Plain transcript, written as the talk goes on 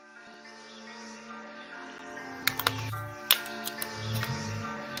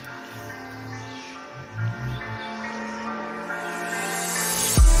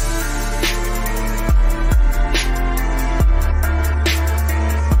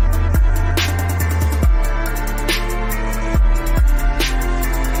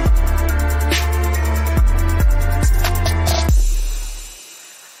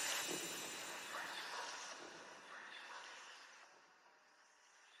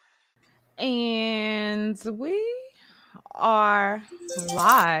And we are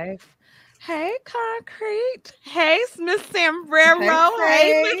live. Hey, Concrete. Hey, Miss Hey, Sombrero.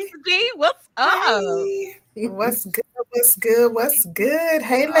 Hey, Miss hey, D. What's up? hey. What's good? What's good? What's good?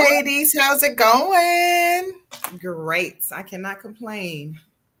 Hey, ladies, how's it going? Great. I cannot complain.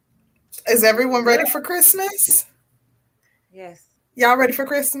 Is everyone Good. ready for Christmas? Yes. Y'all ready for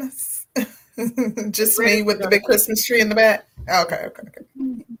Christmas? Just Ready me for with the dark. big Christmas tree in the back. Okay. Okay.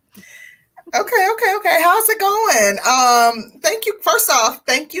 How's it going? Thank you. First off,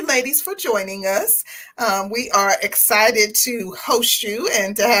 thank you, ladies, for joining us. We are excited to host you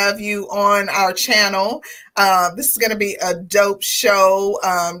and to have you on our channel. This is going to be a dope show.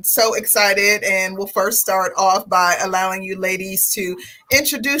 So excited, and we'll first start off by allowing you ladies to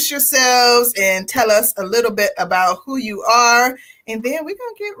introduce yourselves and tell us a little bit about who you are, and then we're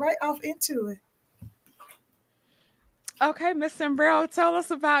gonna get right off into it. Okay, Miss Sombrero, tell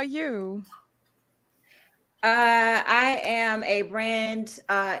us about you. I am a brand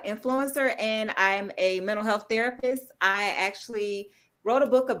influencer and I'm a mental health therapist. I actually wrote a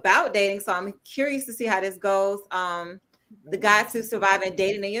book about dating, so I'm curious to see how this goes. The Guide to Surviving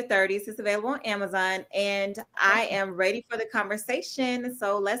Dating in Your 30s is available on Amazon, and I am ready for the conversation.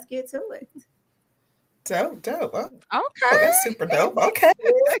 So let's get to it. Dope. Oh, Okay. that's super dope. Okay.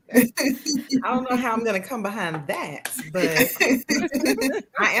 I don't know how I'm going to come behind that, but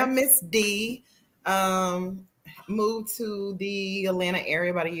I am Miss D. Um, Moved to the Atlanta area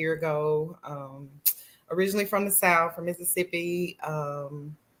about a year ago. Originally from the South, from Mississippi.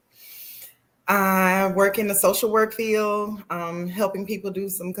 I work in the social work field, helping people do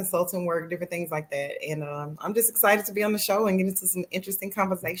some consulting work, different things like that. And I'm just excited to be on the show and get into some interesting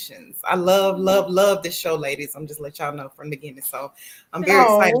conversations. I love this show, ladies. I'm just let y'all know from the beginning. So I'm very Thank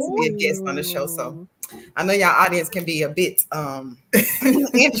excited to Oh. be a guest on the show. So you. I know y'all audience can be a bit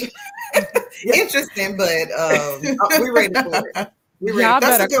inter- interesting, but we're ready for it. We're ready Y'all for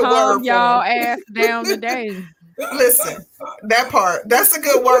That's better a it. good calm word for y'all him. ass down today. Listen, that part. That's a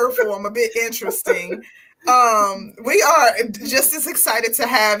good word for him. A bit interesting. We are just as excited to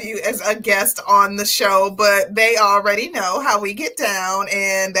have you as a guest on the show, but they already know how we get down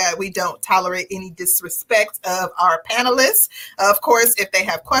and that we don't tolerate any disrespect of our panelists. Of course, if they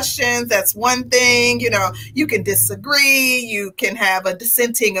have questions, that's one thing. You can disagree, you can have a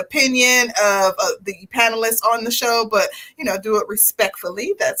dissenting opinion of the panelists on the show, but do it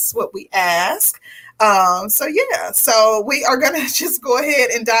respectfully. That's what we ask. So we are gonna just go ahead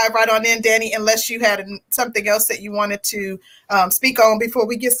and dive right on in, Danny, unless you had something else that you wanted to speak on before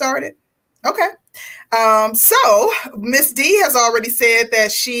we get started. Okay. So Miss D has already said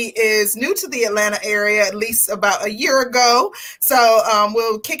that she is new to the Atlanta area, at least about a year ago. So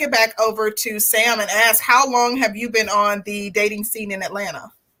we'll kick it back over to Sam and ask, how long have you been on the dating scene in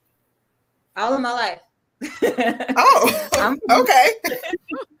Atlanta? All of my life. Oh, I'm okay.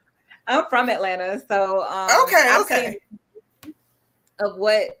 I'm from Atlanta, so I've Okay. seen of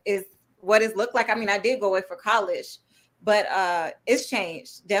what is looked like. I mean, I did go away for college, but it's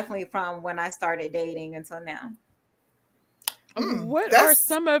changed definitely from when I started dating until now. What are That's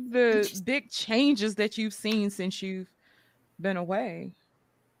some of the interesting. big changes that you've seen since you've been away?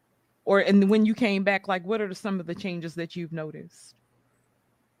 Or and when you came back, like what are some of the changes that you've noticed?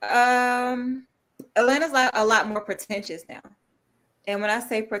 Um, Atlanta's like a lot more pretentious now. And when I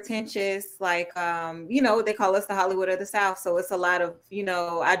say pretentious, like they call us the Hollywood of the South. So it's a lot of,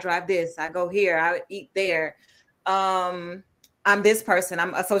 I drive this, I go here, I eat there. Um, I'm this person,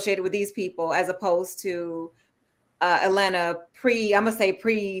 I'm associated with these people, as opposed to Atlanta I'm gonna say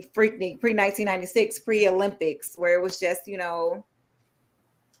pre-Freaknik, pre-1996, pre-Olympics, where it was just, it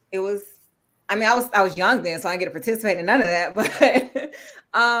was, I mean, I was young then, so I didn't get to participate in none of that, but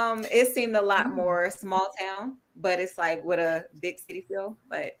it seemed a lot Mm. more small town, but it's like with a big city feel.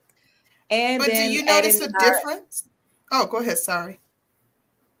 And But do then you adding notice a in our difference? Oh, go ahead. Sorry.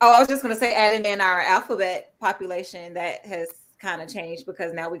 oh, I was just gonna say adding in our alphabet population that has kind of changed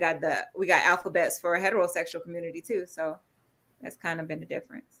because now we got alphabets for a heterosexual community too. So that's kind of been the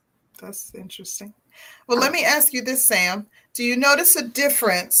difference. That's interesting. Well, let me ask you this, Sam. Do you notice a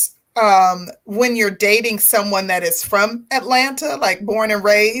difference when you're dating someone that is from Atlanta, like born and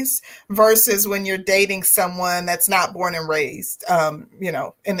raised, versus when you're dating someone that's not born and raised,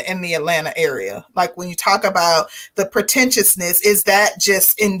 in the Atlanta area? Like when you talk about the pretentiousness, is that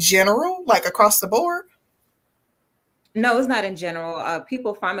just in general, like across the board? No, it's not in general.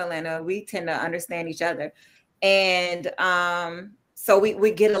 People from Atlanta, we tend to understand each other, and so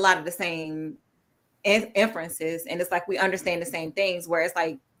we get a lot of the same inferences, and it's like we understand the same things. Where it's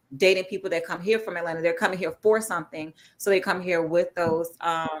like dating people that come here from Atlanta, they're coming here for something, so they come here with those.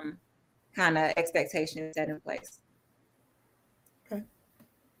 kind of expectations set in place. Okay.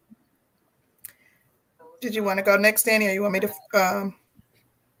 Did you want to go next, Danny, or you want me to?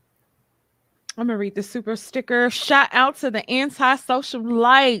 I'm gonna read the super sticker. Shout out to the Antisocial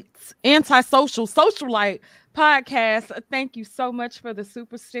Socialite podcast. Thank you so much for the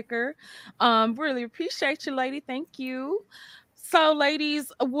super sticker. Really appreciate you, lady. Thank you. So,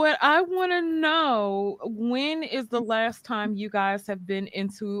 ladies, what I want to know, when is the last time you guys have been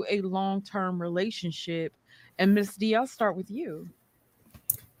into a long-term relationship? And Miss D, I'll start with you.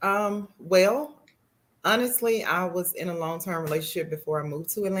 Well, honestly, I was in a long-term relationship before I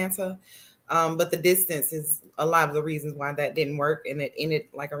moved to Atlanta. But the distance is a lot of the reasons why that didn't work, and it ended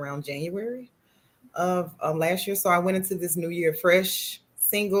like around January of last year. So I went into this new year fresh,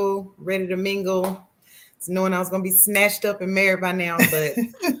 single, ready to mingle, knowing I was going to be snatched up and married by now. But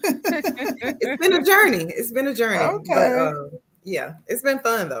it's been a journey. It's been a journey. Okay. But yeah, it's been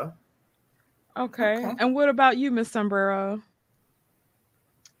fun though. Okay. And what about you, Miss Sombrero?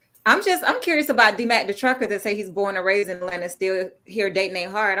 I'm curious about D-Mac the trucker that say he's born and raised in Atlanta, still here dating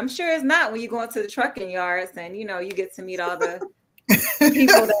ain't hard. I'm sure it's not when you go into the trucking yards and you get to meet all the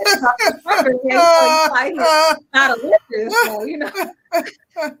people that truckers. Like, not a listener, so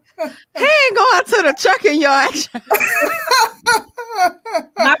He ain't going to the trucking yard.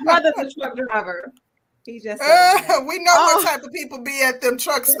 My brother's a truck driver. He just we know what type of people be at them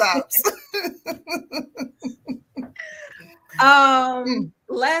truck stops.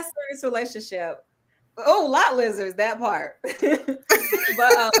 Last serious relationship. Oh, lot lizards, that part. But last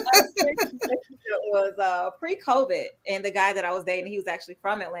serious relationship was pre-COVID, and the guy that I was dating, he was actually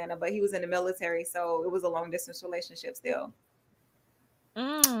from Atlanta, but he was in the military, so it was a long distance relationship still.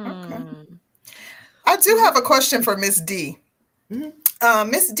 Okay. I do have a question for Miss D.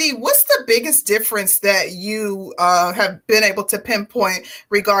 Miss D, what's the biggest difference that you have been able to pinpoint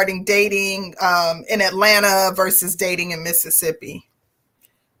regarding dating in Atlanta versus dating in Mississippi?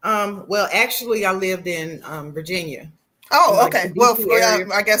 Well, actually, I lived in Virginia. Oh, okay. Well,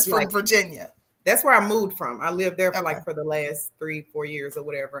 I guess from Virginia. That's where I moved from. I lived there for for the last 3-4 years or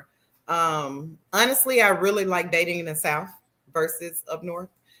whatever. Honestly, I really like dating in the South versus up north.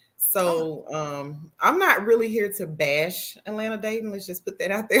 So I'm not really here to bash Atlanta dating. Let's just put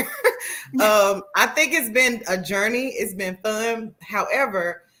that out there. I think it's been a journey. It's been fun.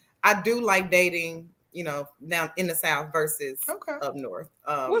 However, I do like dating, down in the South versus up north.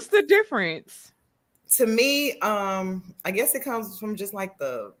 What's the difference? To me, I guess it comes from just like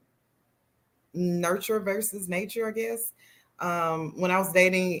the nurture versus nature, I guess. When I was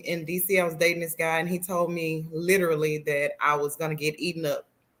dating in DC, I was dating this guy, and he told me literally that I was going to get eaten up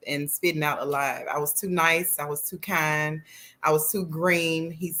and spitting out alive. I was too nice. I was too kind. I was too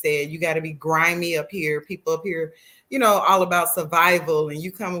green. He said, you got to be grimy up here. People up here, all about survival, and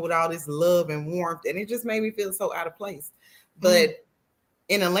you coming with all this love and warmth. And it just made me feel so out of place. But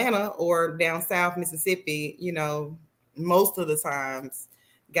in Atlanta or down South Mississippi, most of the times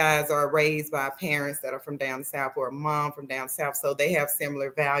guys are raised by parents that are from down south or a mom from down south. So they have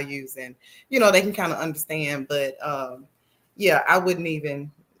similar values and, they can kind of understand. But yeah, I wouldn't even,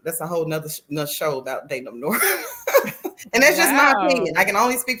 that's a whole nother show about dating up north. And that's just my opinion. I can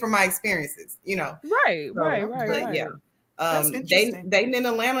only speak from my experiences, Right. Yeah. Dating in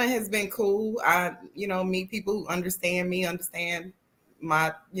Atlanta has been cool. I, meet people who understand me, understand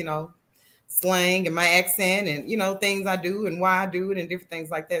my, slang and my accent and, things I do and why I do it and different things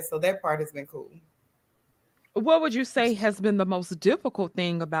like that. So that part has been cool. What would you say has been the most difficult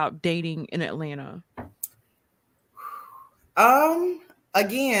thing about dating in Atlanta?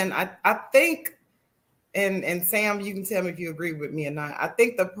 Again, I think, and Sam, you can tell me if you agree with me or not. I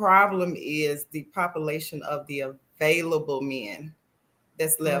think the problem is the population of the available men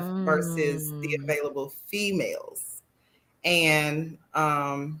that's left versus the available females. And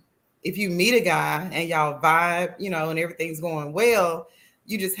if you meet a guy and y'all vibe, and everything's going well,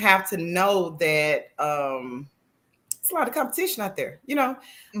 you just have to know that it's a lot of competition out there,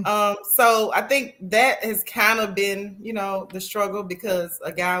 So I think that has kind of been, the struggle, because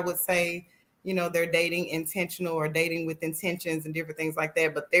a guy would say, they're dating intentional or dating with intentions and different things like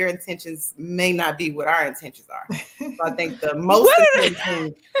that, but their intentions may not be what our intentions are. So I think the most important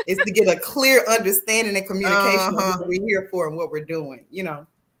thing is to get a clear understanding and communication of what we're here for and what we're doing,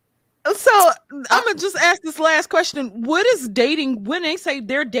 So I'm gonna just ask this last question. What is dating? When they say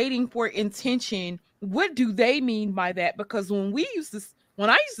they're dating for intention, what do they mean by that? Because when I used to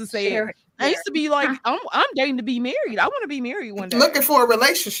say it, I used to be like, I'm dating to be married. I want to be married one day. Looking for a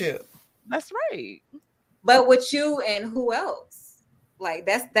relationship. That's right. But with you and who else? Like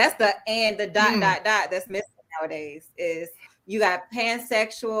that's the dot that's missing nowadays. Is you got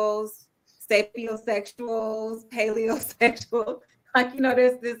pansexuals, sapiosexuals, paleosexual. Like,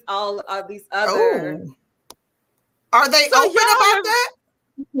 there's this all of these other. Oh. Are they So open about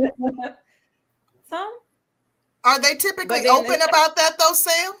that? Some. Are they typically open about that though,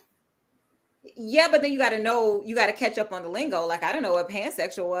 Sam? Yeah, but then you got to catch up on the lingo. Like, I don't know what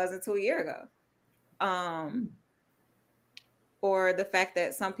pansexual was until a year ago. Or the fact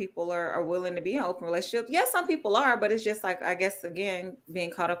that some people are willing to be in open relationships. Yes, some people are, but it's just like, I guess, again,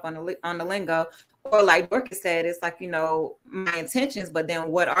 being caught up on the lingo. Or like Dorcas said, it's like, my intentions, but then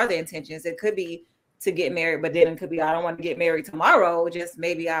what are the intentions? It could be to get married, but then it could be, I don't want to get married tomorrow. Just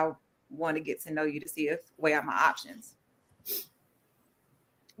maybe I want to get to know you to see if weigh out my options.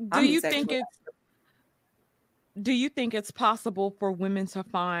 Do you think it's possible for women to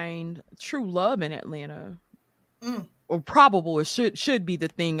find true love in Atlanta? Or probable, it should be the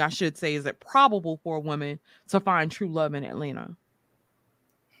thing I should say. Is it probable for a woman to find true love in Atlanta?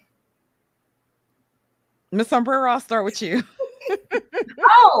 Miss Sombrero, I'll start with you.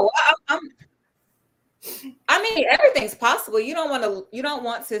 I mean, everything's possible. You don't want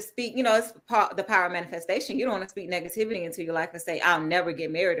to speak, it's the power of manifestation. You don't want to speak negativity into your life and say, I'll never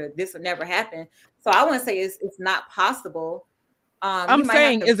get married or this will never happen. So I wouldn't say it's not possible. I'm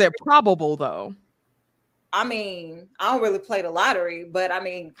saying, is it probable though? I mean, I don't really play the lottery, but I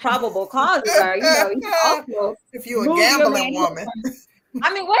mean, probable causes are, also, if you're a gambling woman.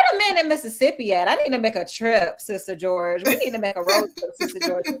 I mean, where the men in Mississippi at? I need to make a trip, Sister George. We need to make a road trip, Sister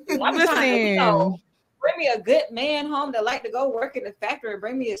George. I'm trying to, bring me a good man home that like to go work in the factory and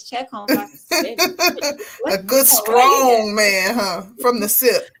bring me his check home. So I can spend it. A good, strong man, huh? From the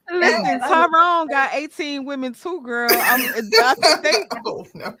SIP. Listen, Tyrone got 18 women too, girl. I think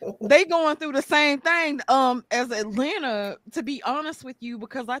they going through the same thing as Atlanta, to be honest with you,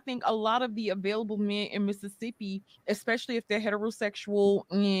 because I think a lot of the available men in Mississippi, especially if they're heterosexual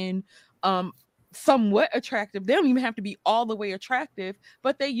and somewhat attractive, they don't even have to be all the way attractive,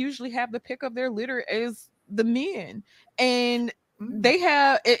 but they usually have the pick of their litter as the men, and they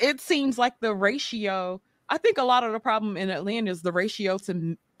have it seems like the ratio. I think a lot of the problem in Atlanta is the ratio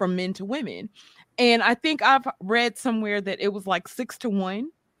from men to women, and I think I've read somewhere that it was like 6-1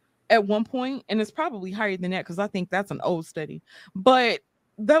 at one point, and it's probably higher than that because I think that's an old study, but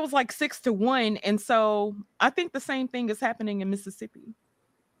that was like 6-1, and so I think the same thing is happening in Mississippi,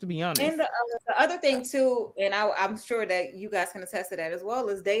 to be honest. And the other thing too, and I'm sure that you guys can attest to that as well,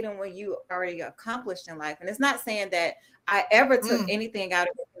 is dating when you already accomplished in life. And it's not saying that I ever took anything out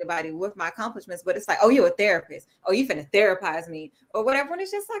of anybody with my accomplishments, but it's like, oh, you're a therapist. Oh, you finna therapize me or whatever. And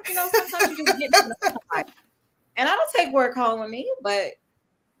it's just like, sometimes you just get to know somebody. And I don't take work home with me, but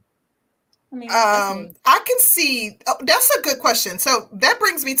I mean, I can see that's a good question. So that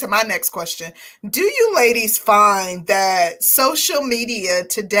brings me to my next question. Do you ladies find that social media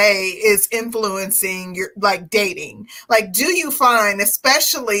today is influencing your dating? Like, do you find,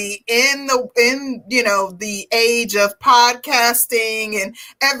 especially in the age of podcasting and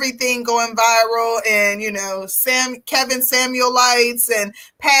everything going viral and Kevin Samuelites and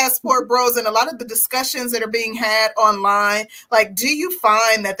Passport Bros and a lot of the discussions that are being had online, like, do you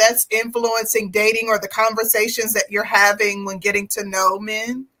find that that's influencing dating or the conversations that you're having when getting to know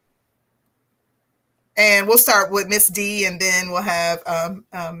men? And we'll start with Miss D and then we'll have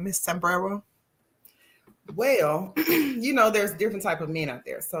Miss Sombrero. Well, there's different type of men out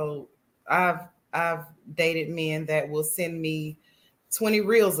there. So I've dated men that will send me 20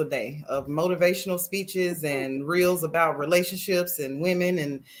 reels a day of motivational speeches and reels about relationships and women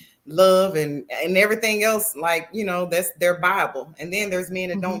and love and everything else, that's their Bible. And then there's men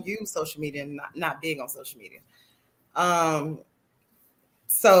that don't use social media and not big on social media.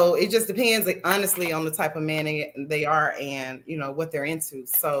 So it just depends, honestly, on the type of man they are and what they're into.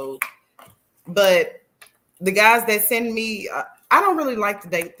 So, but the guys that send me, I don't really like to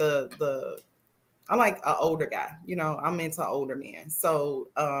date I like an older guy. I'm into older men. So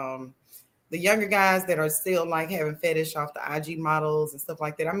the younger guys that are still having fetish off the IG models and stuff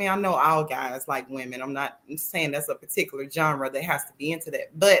like that. I mean, I know all guys like women. I'm not saying that's a particular genre that has to be into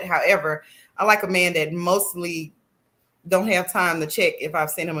that. But however, I like a man that mostly don't have time to check if I've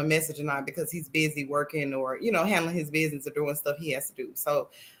sent him a message or not because he's busy working or, handling his business or doing stuff he has to do. So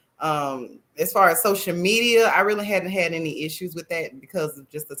as far as social media, I really hadn't had any issues with that because of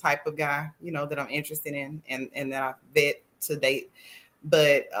just the type of guy, that I'm interested in and that I vet to date.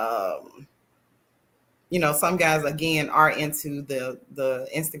 But some guys again are into the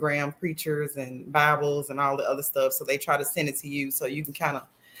Instagram preachers and Bibles and all the other stuff. So they try to send it to you so you can kind of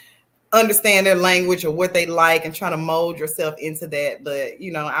understand their language or what they like and try to mold yourself into that. But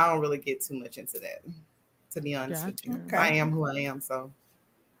I don't really get too much into that, to be honest with you. Okay. I am who I am. So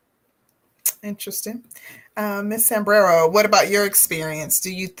Interesting. Miss Sambrero, what about your experience?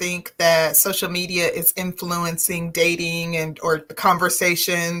 Do you think that social media is influencing dating and or the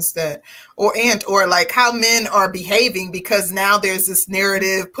conversations that or like how men are behaving, because now there's this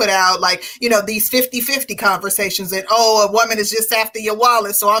narrative put out like, these 50-50 conversations that, oh, a woman is just after your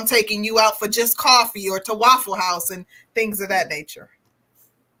wallet, so I'm taking you out for just coffee or to Waffle House and things of that nature.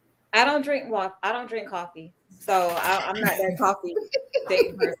 I don't drink coffee, so I'm not that coffee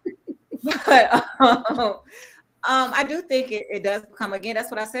dating person. But I do think it does become, again, that's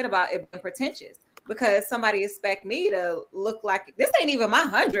what I said about it being pretentious, because somebody expect me to look like, this ain't even my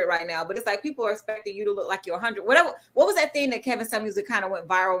 100 right now, but it's like people are expecting you to look like you're 100. Whatever. What was that thing that Kevin Samuels kind of went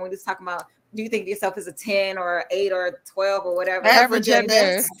viral when he was talking about, do you think of yourself as a 10 or 8 or 12 or whatever? Average at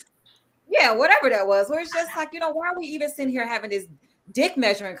best. Yeah, whatever that was. Where it's just like, why are we even sitting here having this dick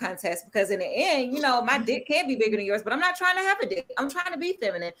measuring contest? Because in the end, my dick can be bigger than yours, but I'm not trying to have a dick. I'm trying to be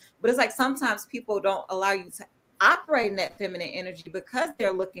feminine. But it's like sometimes people don't allow you to operate in that feminine energy because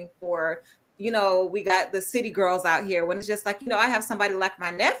they're looking for, we got the city girls out here, when it's just like, I have somebody like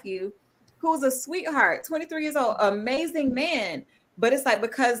my nephew who's a sweetheart, 23 years old, amazing man. But it's like,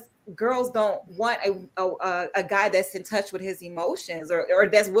 because girls don't want a guy that's in touch with his emotions or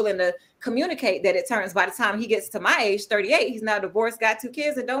that's willing to communicate, that it turns by the time he gets to my age, 38, he's now divorced, got 2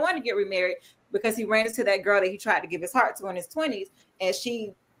 kids, and don't want to get remarried because he ran into that girl that he tried to give his heart to in his 20s, and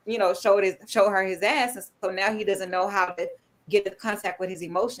she show her his ass, and so now he doesn't know how to get in contact with his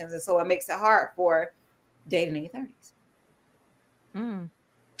emotions, and so it makes it hard for dating in your 30s.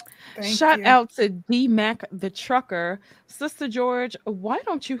 Shout out to D Mac the trucker. Sister George, why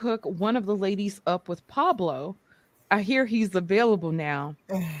don't you hook one of the ladies up with Pablo? I hear he's available now.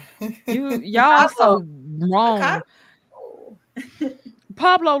 Y'all so wrong.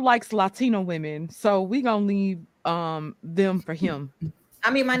 Pablo likes Latino women, so we gonna leave them for him. I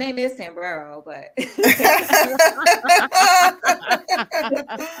mean, my name is Sambrero, but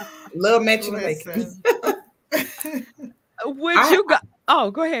love mention Lakers.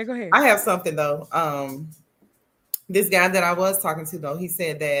 Go ahead. I have something though. This guy that I was talking to though, he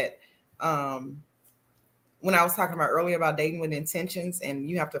said that when I was talking about earlier about dating with intentions, and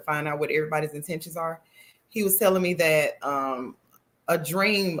you have to find out what everybody's intentions are, he was telling me that a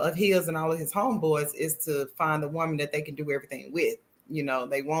dream of his and all of his homeboys is to find the woman that they can do everything with.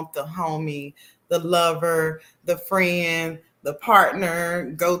 They want the homie, the lover, the friend, the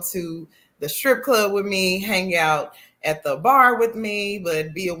partner, go to the strip club with me, hang out at the bar with me,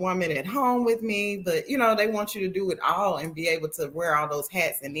 but be a woman at home with me. But, they want you to do it all and be able to wear all those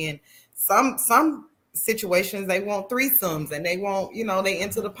hats. And then some situations, they want threesomes, and they want, they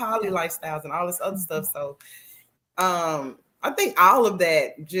into the poly lifestyles and all this other stuff. So I think all of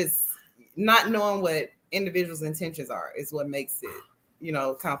that, just not knowing what individuals' intentions are, is what makes it,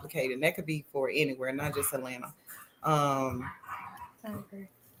 complicated. And that could be for anywhere, not just Atlanta. I agree.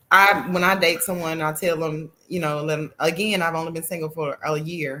 When I date someone, I tell them, again, I've only been single for a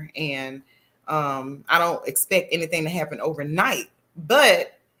year, and I don't expect anything to happen overnight,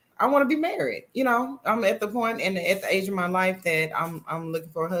 but I want to be married. I'm at the point and at the age of my life that I'm looking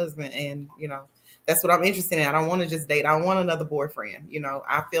for a husband, and that's what I'm interested in. I don't want to just date. I want another boyfriend.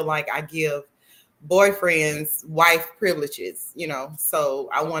 I feel like I give boyfriends wife privileges, so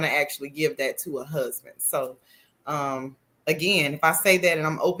I want to actually give that to a husband. So again, if I say that and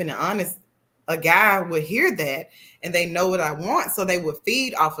I'm open and honest, a guy would hear that and they know what I want, so they would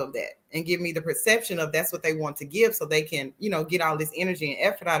feed off of that and give me the perception of that's what they want to give, so they can, get all this energy and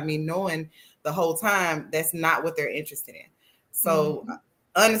effort out of me, knowing the whole time that's not what they're interested in. So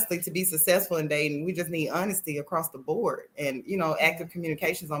honestly, to be successful in dating, we just need honesty across the board and, active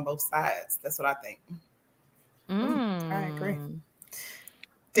communications on both sides. That's what I think. I agree.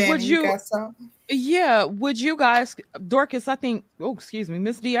 Danny, you got something? Yeah. Would you guys, Dorcas,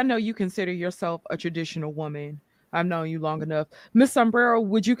 Miss D, I know you consider yourself a traditional woman. I've known you long enough. Miss Sombrero,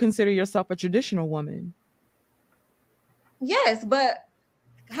 would you consider yourself a traditional woman? Yes, but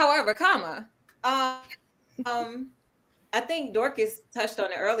however, I think Dorcas touched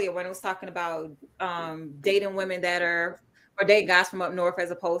on it earlier when it was talking about dating women that are, or dating guys from up north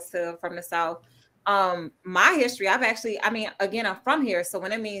as opposed to from the south. My history, again, I'm from here. So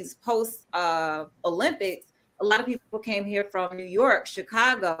when it means post Olympics, a lot of people came here from New York,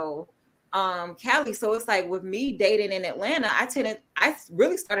 Chicago, Cali. So it's like with me dating in Atlanta, I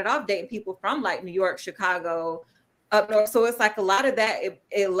really started off dating people from like New York, Chicago, up north. So it's like a lot of that,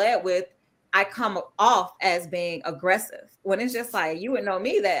 it led with, I come off as being aggressive, when it's just like, you would know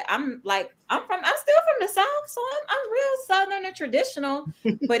me that I'm still from the South. So I'm real Southern and traditional,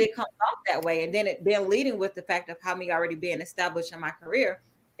 but it comes off that way. And then leading with the fact of how me already being established in my career,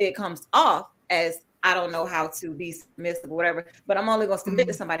 it comes off as I don't know how to be submissive or whatever, but I'm only going to submit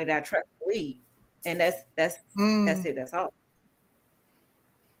to somebody that I trust to lead. And that's it. That's all.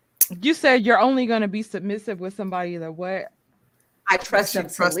 You said you're only going to be submissive with somebody that what? I trust them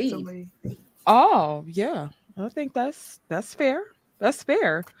to lead. Oh, yeah. I think that's fair. That's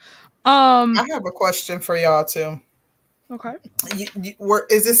fair. I have a question for y'all too. Okay.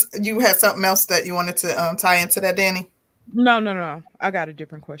 You had something else that you wanted to tie into that, Danny? No. I got a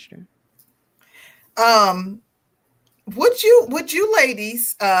different question. Would you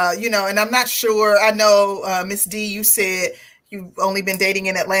ladies, and I'm not sure, I know, Miss D, you said you've only been dating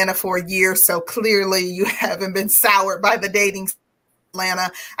in Atlanta for a year, so clearly you haven't been soured by the dating in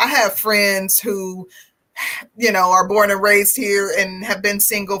Atlanta. I have friends who, are born and raised here and have been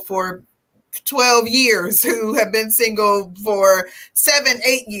single for 12 years, who have been single for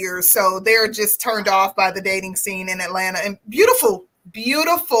 7-8 years. So they're just turned off by the dating scene in Atlanta. And beautiful,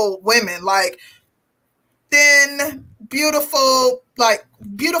 beautiful women, like thin, beautiful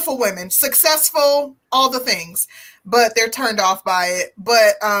women, successful, all the things, but they're turned off by it.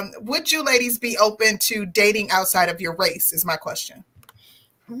 But would you ladies be open to dating outside of your race is my question.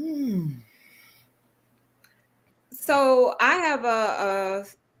 So I have a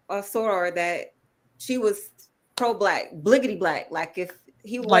soror that she was pro-black, bliggity black. Like if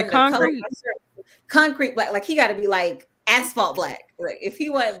he like concrete, concrete black, like he got to be like asphalt black. Like if he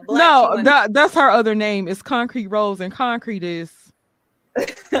wasn't black, no, that's her other name is Concrete Rose, and concrete is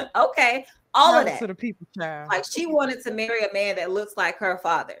okay. All of that to the people, child. Like she wanted to marry a man that looks like her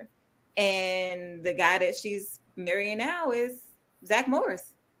father, and the guy that she's marrying now is Zach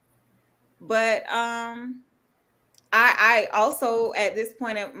Morris. But I also at this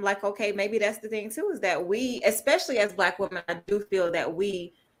point I'm like, okay, maybe that's the thing too, is that we, especially as Black women, I do feel that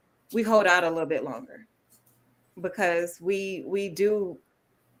we hold out a little bit longer because we do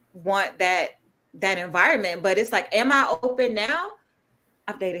want that environment. But it's like, am I open now?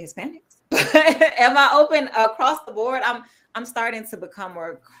 I've dated Hispanics. Am I open across the board? I'm starting to become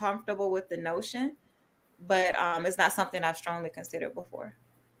more comfortable with the notion, but it's not something I've strongly considered before.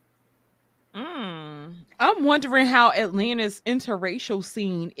 I'm wondering how Atlanta's interracial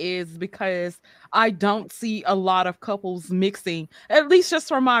scene is, because I don't see a lot of couples mixing, at least just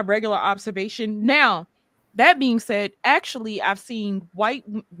from my regular observation. Now, that being said, actually, I've seen white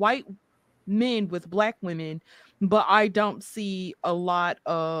men with Black women, but I don't see a lot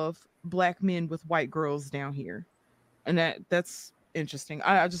of Black men with white girls down here. And that's interesting.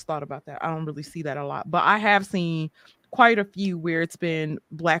 I just thought about that. I don't really see that a lot, but I have seen quite a few where it's been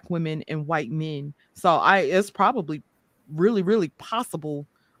Black women and white men. So it's probably really, really possible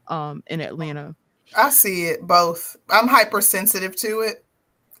in Atlanta. I see it both. I'm hypersensitive to it.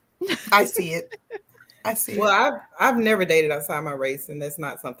 I see it. Well, I've never dated outside my race, and that's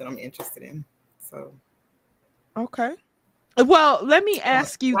not something I'm interested in. So okay. Well, let me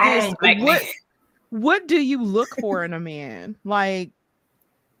ask you this. What do you look for in a man? Like,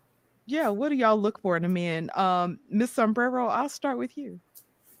 yeah, what do y'all look for in a man? Miss Sombrero, I'll start with you.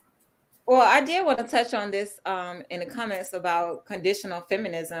 Well, I did want to touch on this in the comments about conditional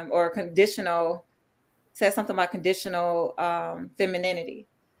feminism, or said something about conditional femininity.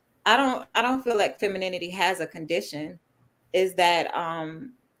 I don't feel like femininity has a condition. Is that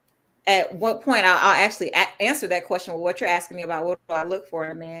at what point I'll actually answer that question with what you're asking me about. What do I look for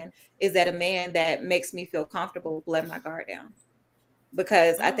in a man? Is that a man that makes me feel comfortable letting my guard down?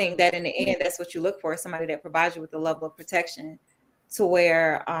 Because I think that in the end, that's what you look for, somebody that provides you with a level of protection to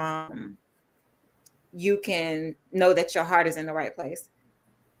where you can know that your heart is in the right place.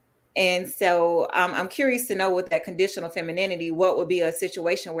 And so I'm curious to know with that conditional femininity, what would be a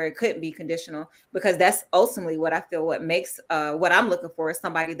situation where it couldn't be conditional? Because that's ultimately what I feel what makes what I'm looking for is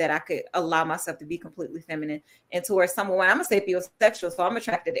somebody that I could allow myself to be completely feminine, and to where someone, I'm a sapiosexual, so I'm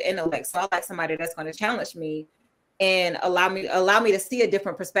attracted to intellect. So I like somebody that's going to challenge me and allow me to see a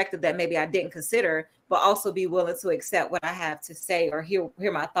different perspective that maybe I didn't consider, but also be willing to accept what I have to say or hear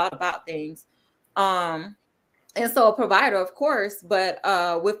my thought about things. And so a provider, of course, but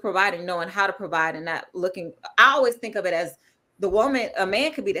with providing, knowing how to provide and not looking, I always think of it as the woman, a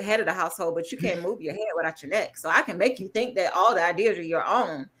man could be the head of the household, but you can't move your head without your neck. So I can make you think that all the ideas are your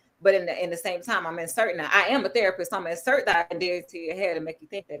own, but in the same time, I'm inserting that. I am a therapist, so I'm going to insert that idea to your head and make you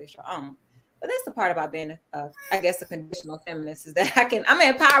think that it's your own. But that's the part about being, I guess, a conditional feminist, is that I'm going to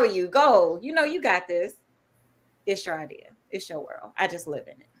empower you. Go. You know, you got this. It's your idea. It's your world. I just live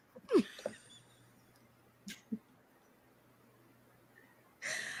in it.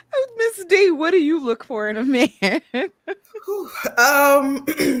 Miss D, what do you look for in a man?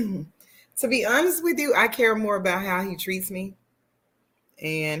 To be honest with you, I care more about how he treats me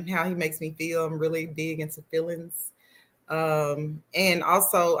and how he makes me feel. I'm really big into feelings. And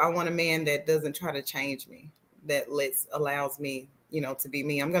also I want a man that doesn't try to change me, that allows me, to be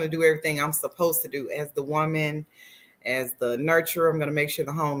me. I'm going to do everything I'm supposed to do as the woman, as the nurturer. I'm going to make sure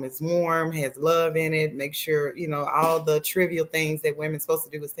the home is warm, has love in it, make sure, all the trivial things that women's supposed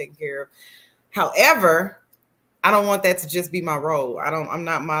to do is taken care of. However, I don't want that to just be my role. I'm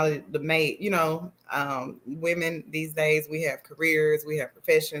not the mate, women these days, we have careers, we have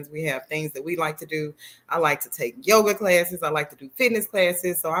professions, we have things that we like to do. I like to take yoga classes. I like to do fitness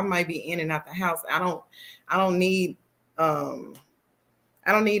classes. So I might be in and out the house. I don't need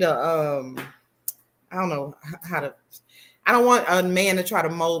I don't want a man to try to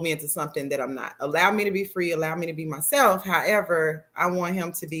mold me into something that I'm not. Allow me to be free, allow me to be myself. However, I want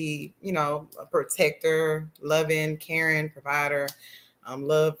him to be, a protector, loving, caring, provider,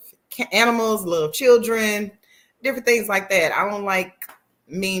 love animals, love children, different things like that. I don't like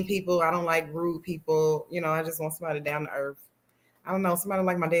mean people. I don't like rude people. I just want somebody down to earth. I don't know, somebody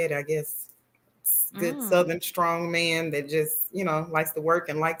like my dad, I guess. Good Southern strong man that just, likes to work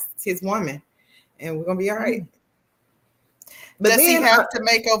and likes his woman. And we're going to be all right. But does he have to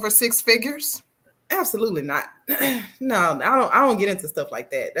make over 6 figures? Absolutely not. No, I don't get into stuff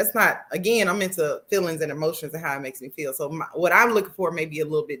like that. That's not, again, I'm into feelings and emotions and how it makes me feel. So what I'm looking for may be a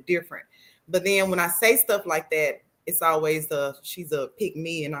little bit different. But then when I say stuff like that, it's always she's a pick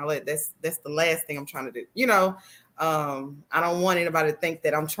me and all that. That's the last thing I'm trying to do. I don't want anybody to think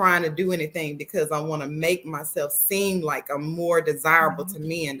that I'm trying to do anything because I want to make myself seem like I'm more desirable to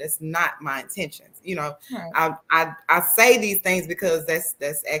men. That's not my intentions. Right. I say these things because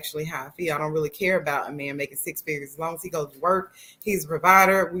that's actually how I feel. I don't really care about a man making 6 figures. As long as he goes to work, he's a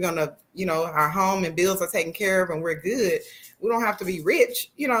provider. We're gonna, our home and bills are taken care of and we're good. We don't have to be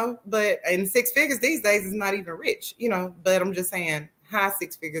rich, but in 6 figures these days is not even rich, but I'm just saying high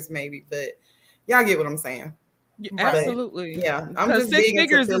 6 figures maybe, but y'all get what I'm saying. Absolutely. But, yeah. I'm just 6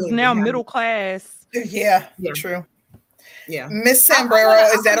 figures is now middle class. Yeah, true. Yeah. Miss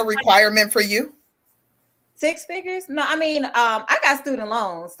Sambrero, is that a requirement for you? 6 figures? No, I mean, I got student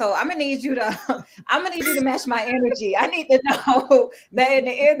loans, so I'm gonna need you to match my energy. I need to know that in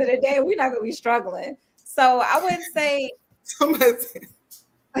the end of the day, we're not gonna be struggling. So I wouldn't say.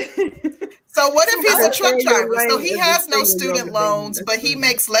 So what if he's a truck driver? So he has no student loans, but he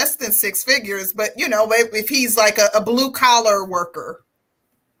makes less than 6 figures. But if he's like a blue collar worker.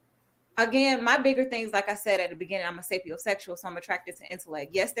 Again, my bigger things, like I said at the beginning, I'm a sapiosexual, so I'm attracted to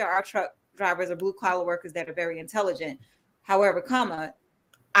intellect. Yes, there are truck drivers or blue collar workers that are very intelligent. However,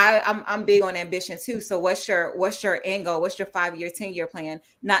 I'm big on ambition too. So what's your end goal? What's your 5-year, 10-year plan?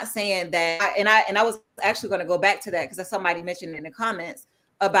 Not saying that, and I was actually going to go back to that because somebody mentioned in the comments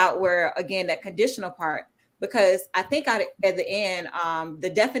about where, again, that conditional part, because I think at the end, the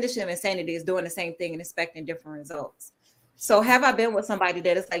definition of insanity is doing the same thing and expecting different results. So have I been with somebody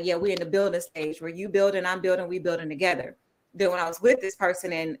that is like, yeah, we're in the building stage where you building, I'm building, we building together. Then when I was with this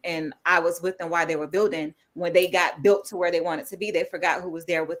person and I was with them while they were building, when they got built to where they wanted to be, they forgot who was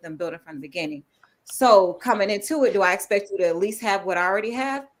there with them building from the beginning. So coming into it, do I expect you to at least have what I already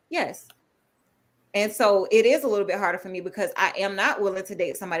have? Yes. And so it is a little bit harder for me because I am not willing to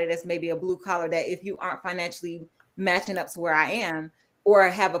date somebody that's maybe a blue collar, that if you aren't financially matching up to where I am, or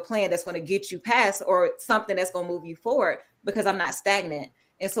have a plan that's going to get you past, or something that's going to move you forward, because I'm not stagnant.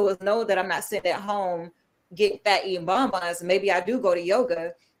 And so it's know that I'm not sitting at home getting fat, eating bonbons. Maybe I do go to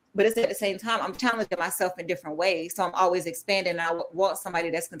yoga, but it's at the same time, I'm challenging myself in different ways. So I'm always expanding. And I want somebody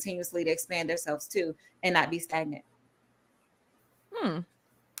that's continuously to expand themselves too and not be stagnant.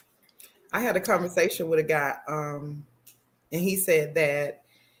 I had a conversation with a guy, and he said that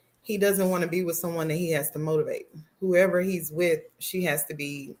he doesn't want to be with someone that he has to motivate. Whoever he's with, she has to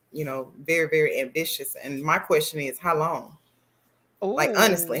be, very, very ambitious. And my question is, how long? Ooh. Like,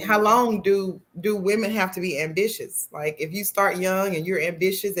 honestly, how long do women have to be ambitious? Like, if you start young and you're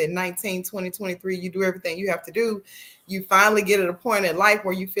ambitious at 19, 20, 23, you do everything you have to do. You finally get at a point in life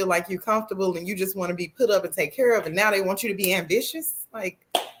where you feel like you're comfortable and you just want to be put up and take care of. And now they want you to be ambitious. Like,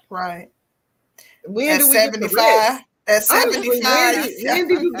 right. When at do we 75? Get to rest? At 75. When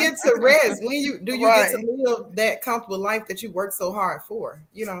do you get to rest? When you get to live that comfortable life that you work so hard for?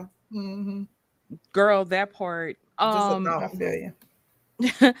 Mm-hmm. Girl, that part. I feel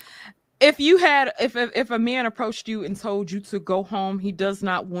you. If a man approached you and told you to go home, he does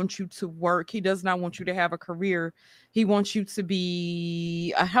not want you to work. He does not want you to have a career. He wants you to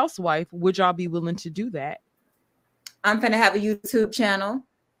be a housewife. Would y'all be willing to do that? I'm going to have a YouTube channel.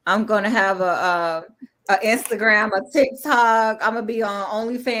 I'm going to have a a Instagram, a TikTok. I'm gonna be on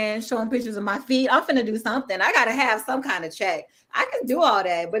OnlyFans showing pictures of my feet. I'm finna do something. I gotta have some kind of check. I can do all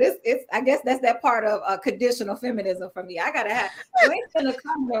that, but it's I guess that's that part of conditional feminism for me. I gotta have. You ain't gonna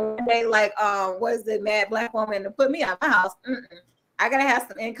come there one day like what is it, mad black woman to put me out my house. I gotta have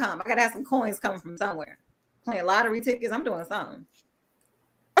some income. I gotta have some coins coming from somewhere. Playing lottery tickets. I'm doing something.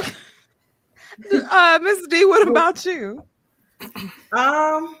 Miss D, what about you?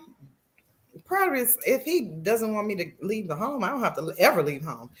 Probably if he doesn't want me to leave the home, I don't have to ever leave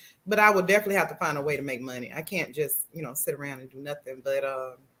home. But I would definitely have to find a way to make money. I can't just, sit around and do nothing. But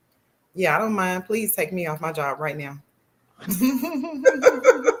yeah, I don't mind. Please take me off my job right now.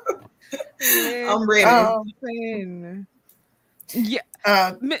 I'm ready. Yeah.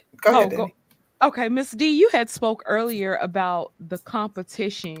 Go ahead. Okay, Miss D, you had spoke earlier about the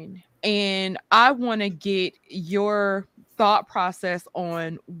competition, and I want to get your thought process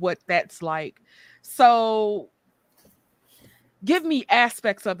on what that's like. So give me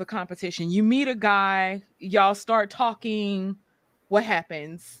aspects of the competition. You meet a guy, y'all start talking. What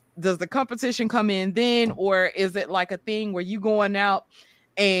happens? Does the competition come in then, or is it like a thing where you going out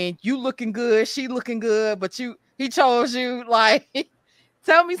and you looking good, she looking good, but he chose you? Like,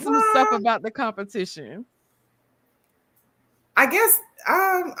 tell me some stuff about the competition. I guess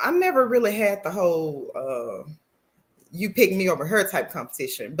I never really had the whole you pick me over her type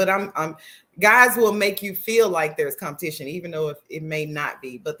competition, but I'm guys will make you feel like there's competition, even though it may not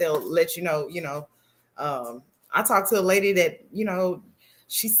be, but they'll let you know, I talked to a lady that,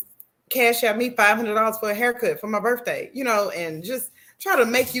 she's cashed out me $500 for a haircut for my birthday, and just try to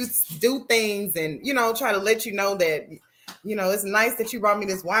make you do things and, try to let you know that, it's nice that you brought me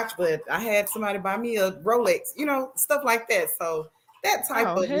this watch, but I had somebody buy me a Rolex, stuff like that. So that type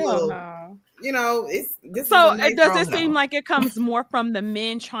of little, no. So does it seem like it comes more from the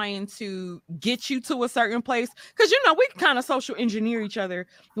men trying to get you to a certain place? Because we can kind of social engineer each other.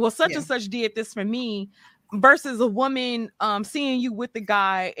 Well, such and such did this for me, versus a woman seeing you with the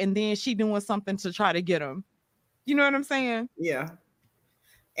guy and then she doing something to try to get him. You know what I'm saying? Yeah.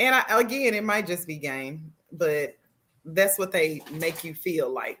 And again, it might just be game, but that's what they make you feel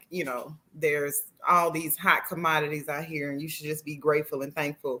like. There's all these hot commodities out here, and you should just be grateful and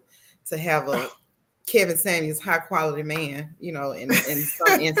thankful to have a Kevin Samuels high quality man, in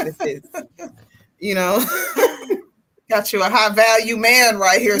some instances, Got you a high value man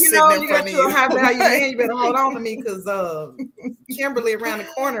right here sitting in front of you. A high value man, you better hold on to me because Kimberly around the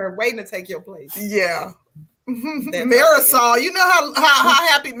corner waiting to take your place. Yeah. Marisol, you know how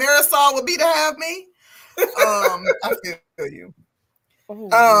happy Marisol would be to have me? I feel you.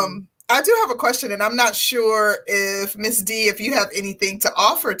 I do have a question, and I'm not sure if Miss D, if you have anything to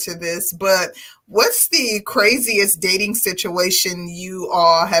offer to this, but what's the craziest dating situation you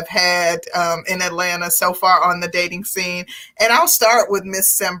all have had in Atlanta so far on the dating scene? And I'll start with Miss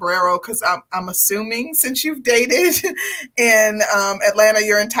Sombrero, because I'm assuming since you've dated in Atlanta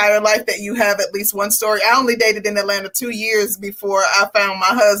your entire life that you have at least one story. I only dated in Atlanta 2 years before I found my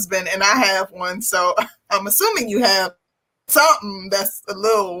husband, and I have one. So I'm assuming you have something that's a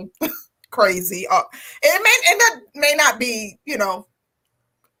little crazy. That may not be,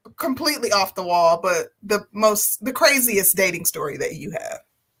 completely off the wall, but the craziest dating story that you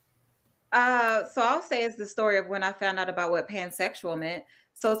have. So I'll say it's the story of when I found out about what pansexual meant.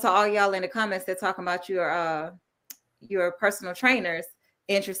 So to all y'all in the comments that talking about your personal trainers,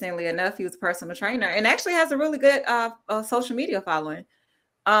 interestingly enough, he was a personal trainer and actually has a really good social media following.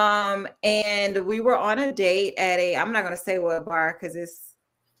 And we were on a date at I'm not going to say what bar because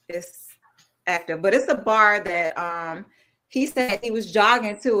it's active, but it's a bar that he said he was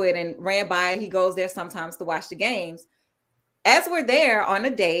jogging to it and ran by. He goes there sometimes to watch the games. As we're there on a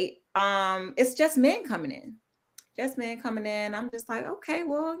date, it's just men coming in. I'm just like, okay,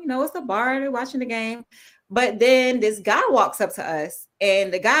 well, it's a bar, they're watching the game. But then this guy walks up to us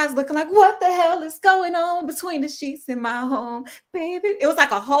and the guy's looking like, what the hell is going on between the sheets in my home, baby? It was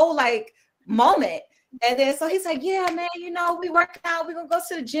like a whole moment. And then so he's like, yeah, man, we working out. We're going to go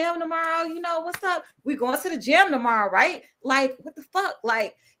to the gym tomorrow. What's up? We going to the gym tomorrow, right? Like, what the fuck?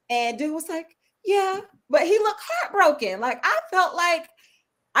 And dude was like, yeah. But he looked heartbroken. I felt like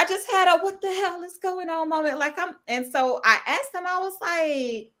I just had a what the hell is going on moment. And so I asked him, I was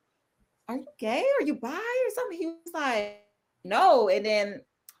like, are you gay? Are you bi or something? He was like, no. And then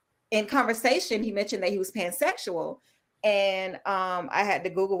in conversation, he mentioned that he was pansexual. And I had to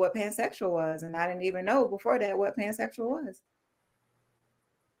Google what pansexual was. And I didn't even know before that what pansexual was.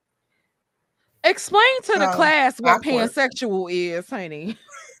 Explain to the class what pansexual is, honey.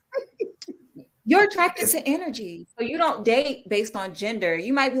 You're attracted to energy. So you don't date based on gender.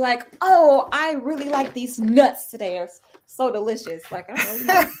 You might be like, oh, I really like these nuts today. They're so delicious. Like, I don't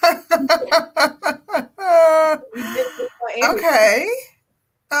know. Okay.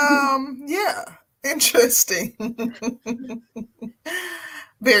 Yeah. Interesting.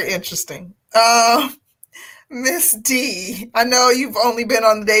 Very interesting. Miss D, I know you've only been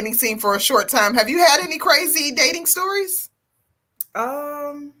on the dating scene for a short time. Have you had any crazy dating stories?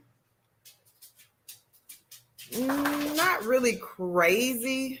 Not really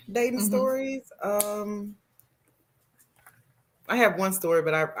crazy dating stories. I have one story,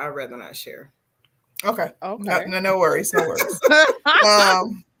 but I'd rather not share. Okay. Okay. No worries. No worries.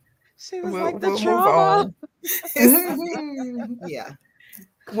 She was We'll like the move trauma. on. Yeah.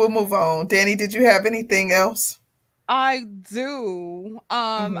 We'll move on. Danny, did you have anything else? I do.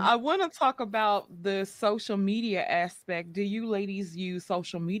 Mhm. I want to talk about the social media aspect. Do you ladies use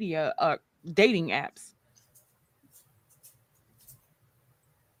social media dating apps?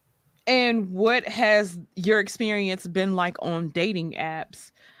 And what has your experience been like on dating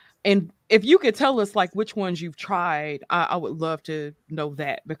apps? And if you could tell us like which ones you've tried, I would love to know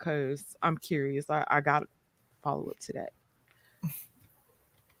that because I'm curious. I got to follow up to that.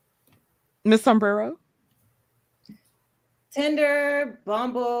 Miss Sombrero? Tinder,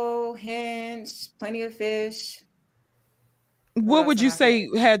 Bumble, Hinge, Plenty of Fish. What else would you am I say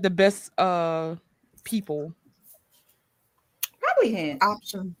had the best people? Probably Hinge.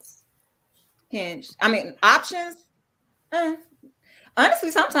 Options. Hinge. I mean, options.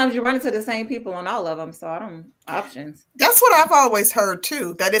 Honestly, sometimes you run into the same people on all of them, so I don't options. That's what I've always heard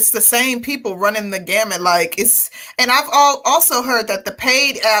too, that it's the same people running the gamut. Like it's, and I've also heard that the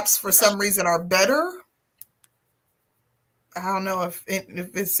paid apps for some reason are better. I don't know if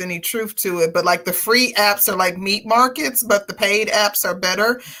it's any truth to it, but like the free apps are like meat markets, but the paid apps are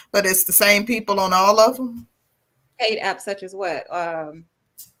better. But it's the same people on all of them. Paid apps such as what?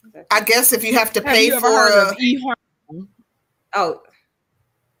 I guess if you have to Have pay you ever for heard of eHarmony?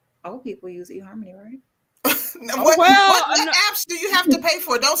 Oh, people use eHarmony, right? what no. apps do you have to pay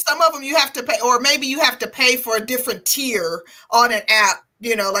for? Don't some of them you have to pay, or maybe you have to pay for a different tier on an app,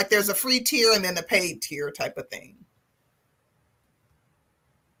 you know, like there's a free tier and then a paid tier type of thing.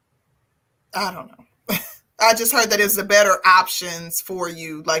 I don't know. I just heard that it's the better options for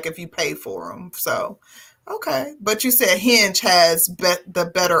you, like if you pay for them. So, okay. But you said Hinge has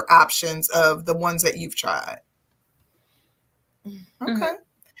the better options of the ones that you've tried. Okay. Mhm.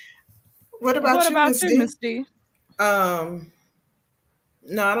 What about you, Miss D? Miss D? No,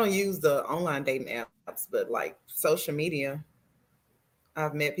 I don't use the online dating apps, but like social media.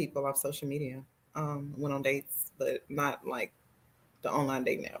 I've met people off social media. Went on dates, but not like the online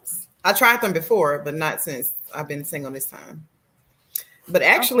dating apps. I tried them before, but not since I've been single this time. But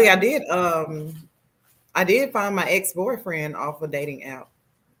actually, Okay. I did find my ex-boyfriend off a dating app.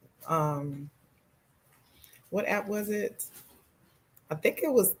 What app was it? I think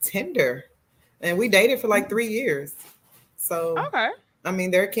it was Tinder, and we dated for like 3 years. So, Okay. I mean,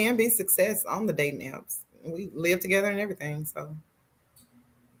 there can be success on the dating apps. We live together and everything. So,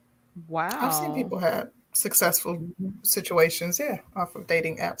 Wow. I've seen people have successful situations, yeah, off of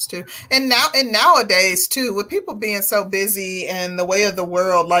dating apps too. And nowadays too, with people being so busy and the way of the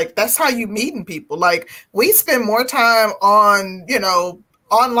world, like that's how you meeting people. Like we spend more time on, you know,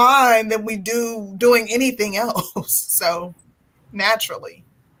 online than we do doing anything else. So naturally.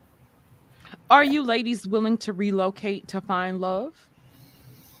 Are you ladies willing to relocate to find love?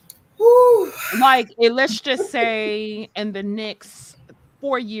 whew, Like, let's just say in the next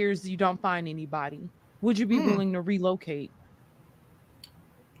 4 years you don't find anybody. Would you be willing to relocate?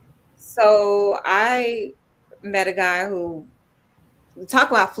 So I met a guy who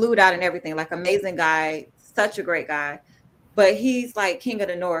talk about flued out and everything, like amazing guy, such a great guy. But he's like king of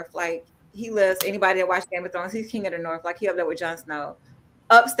the north. Like he lives, anybody that watched Game of Thrones, he's king of the north. Like he up there with Jon Snow.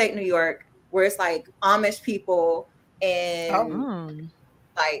 Upstate New York, where it's like Amish people and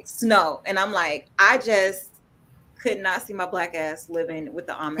like snow. And I'm like, I just could not see my black ass living with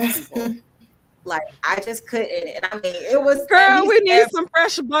the Amish people. Like I just couldn't. And I mean, it was Girl, we need some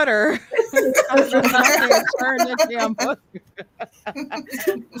fresh butter.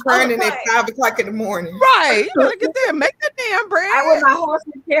 turning at 5 o'clock in the morning. Right. Look at them. Make the damn bread. I with my horse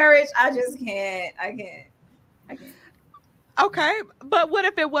and carriage. I just can't. I can't. Okay. But what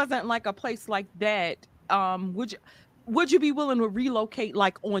if it wasn't like a place like that? Would you be willing to relocate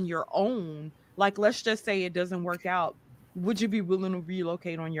like on your own? Like let's just say it doesn't work out. Would you be willing to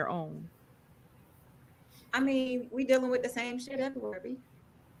relocate on your own? I mean, we dealing with the same shit everywhere, B.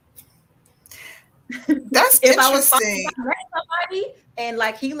 That's If I was interesting. somebody and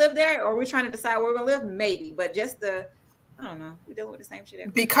like he lived there, or we're trying to decide where we're gonna live, maybe. But just I don't know. We're dealing with the same shit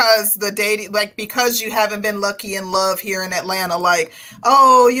every because the dating, like, because you haven't been lucky in love here in Atlanta, like,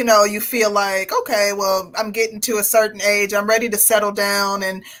 oh, you know, you feel like, okay, well, I'm getting to a certain age, I'm ready to settle down,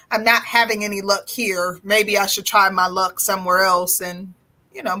 and I'm not having any luck here. Maybe I should try my luck somewhere else and,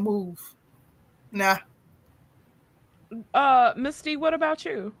 you know, move. Nah. Misty, what about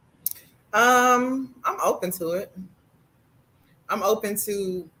you? I'm open to it. I'm open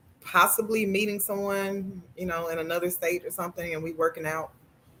to possibly meeting someone, you know, in another state or something, and we working out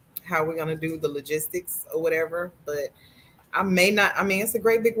how we're gonna do the logistics or whatever. But I may not. I mean, it's a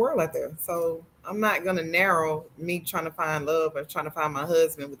great big world out there, so I'm not gonna narrow me trying to find love or trying to find my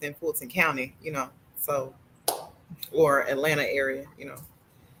husband within Fulton County, you know, so or Atlanta area, you know.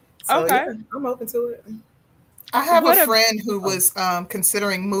 So Okay. yeah, I'm open to it. I have What a a- friend who was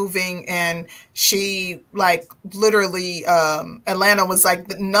considering moving, and she, like, literally Atlanta was like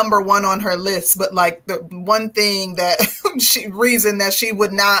the number one on her list, but like the one thing that reason that she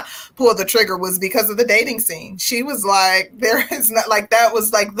would not pull the trigger was because of the dating scene. She was like, there is not, like, that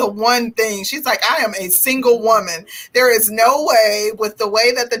was like the one thing. She's like, I am a single woman. There is no way, with the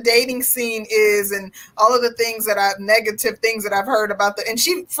way that the dating scene is and all of the things that negative things that I've heard about and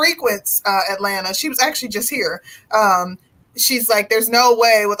she frequents Atlanta. She was actually just here. She's like, there's no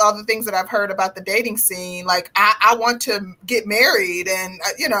way, with all the things that I've heard about the dating scene, like, I want to get married, and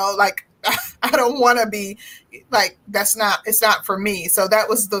you know, like, I don't want to be like, it's not for me. So that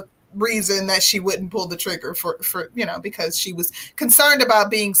was the reason that she wouldn't pull the trigger for you know, because she was concerned about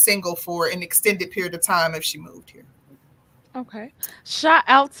being single for an extended period of time if she moved here. Okay. Shout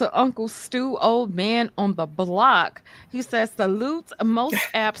out to Uncle Stu, old man on the block. He says, salute. Most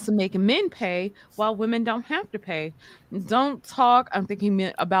apps make men pay while women don't have to pay. Don't talk. I'm thinking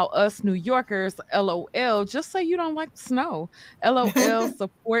meant about us New Yorkers. LOL. Just say you don't like snow. LOL.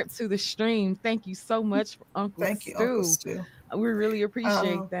 Support to the stream. Thank you so much, Uncle Thank you, Stu. Uncle Stu. We really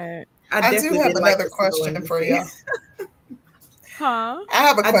appreciate that. I do have another question for you. Huh? I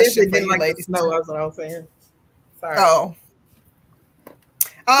have a I question definitely for didn't you, like the ladies. snow. That's what I was saying. Sorry. Oh.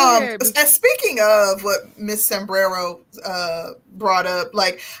 ahead. And speaking of what Miss Sombrero brought up,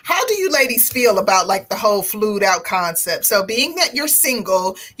 like, how do you ladies feel about like the whole flued out concept? So being that you're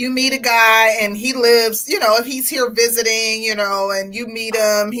single, you meet a guy and he lives, you know, if he's here visiting, you know, and you meet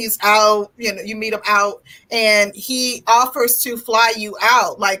him, he's out, you know, you meet him out and he offers to fly you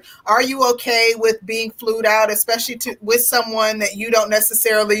out. Like, are you okay with being flued out, especially with someone that you don't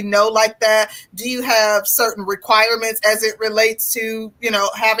necessarily know like that? Do you have certain requirements as it relates to, you know,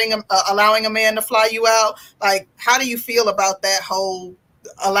 having allowing a man to fly you out? Like, how do you feel about that whole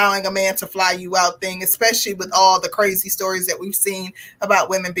allowing a man to fly you out thing, especially with all the crazy stories that we've seen about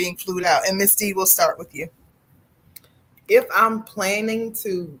women being flued out? And Miss D, we'll start with you. If I'm planning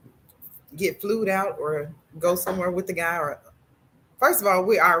to get flued out or go somewhere with the guy, or first of all,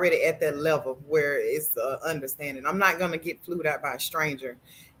 we're already at that level where it's understanding. I'm not going to get flued out by a stranger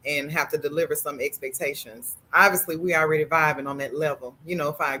and have to deliver some expectations. Obviously, we already vibing on that level. You know,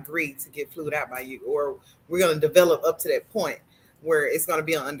 if I agree to get flued out by you, or we're going to develop up to that point where it's going to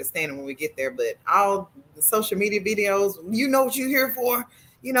be an understanding when we get there. But all the social media videos, you know what you're here for.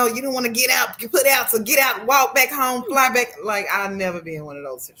 You know, you don't want to get out, you put out, so get out, walk back home, fly back. Like, I'll never be in one of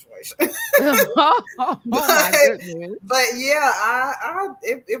those situations. Oh my goodness. But yeah, I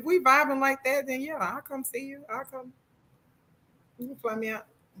if we vibing like that, then yeah, I'll come see you. I'll come. You can fly me out.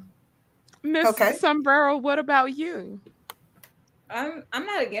 Miss Okay. Sombrero, what about you? I'm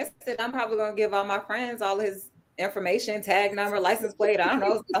not against it. I'm probably gonna give all my friends all his information, tag number, license plate. I don't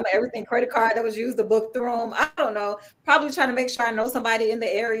know, some everything, credit card that was used to book through them. I don't know. Probably trying to make sure I know somebody in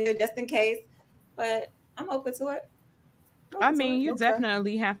the area just in case. But I'm open to it. I mean, you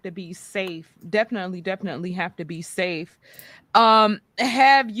definitely have to be safe. Definitely have to be safe.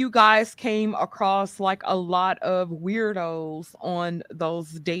 Have you guys came across like a lot of weirdos on those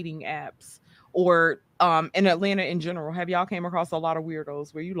dating apps, or in Atlanta in general? Have y'all came across a lot of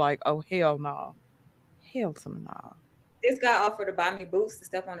weirdos where you like, oh hell no, hell to no? This guy offered to buy me boots to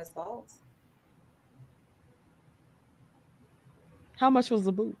step on his balls. How much was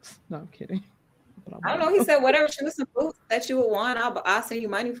the boots? No, I'm kidding. I don't know. He said whatever shoes and boots that you would want, I'll send you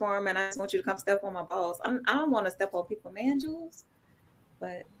money for them, and I just want you to come step on my balls. I don't want to step on people's man jewels,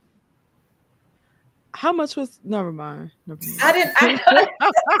 but how much was? Never mind. I didn't.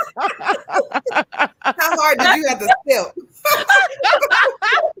 How hard did you have to step?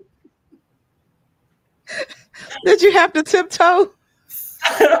 Did you have to tiptoe?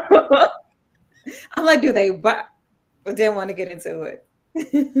 I'm like, do they? But didn't want to get into it.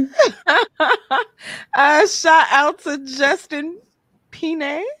 Shout out to Justin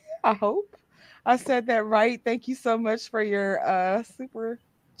Kine, I hope I said that right. Thank you so much for your super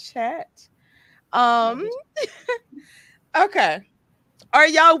chat. Um, okay. Are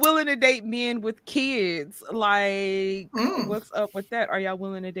y'all willing to date men with kids? Like, Mm. what's up with that? Are y'all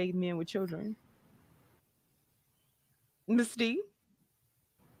willing to date men with children? Miss D?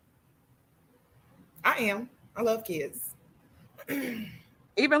 I am. I love kids.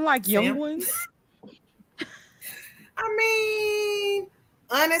 Even like young Sam? ones? I mean,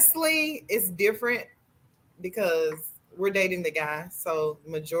 honestly, it's different because we're dating the guy. So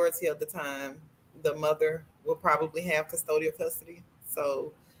majority of the time, the mother will probably have custodial custody.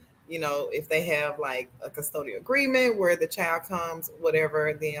 So, if they have like a custodial agreement where the child comes,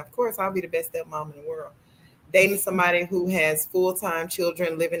 whatever, then of course I'll be the best stepmom in the world. Dating somebody who has full-time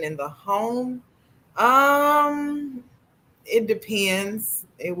children living in the home, um, it depends.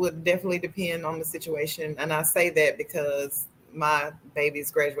 It would definitely depend on the situation. And I say that because my baby's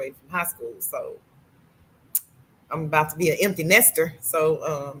graduating from high school. So I'm about to be an empty nester.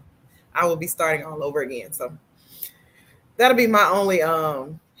 So I will be starting all over again. So that'll be my only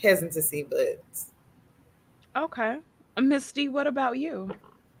hesitancy. But Okay. Miss D, what about you?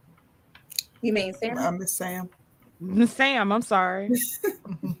 You mean Sam? Miss Sam. Miss Sam, I'm sorry.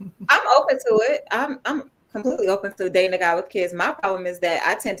 I'm open to it. I'm completely open to dating a guy with kids. My problem is that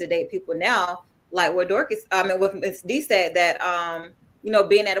I tend to date people now, like what what Miss D said, that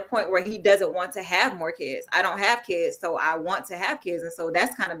being at a point where he doesn't want to have more kids. I don't have kids, so I want to have kids. And so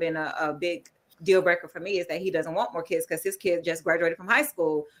that's kind of been a big deal breaker for me, is that he doesn't want more kids because his kid just graduated from high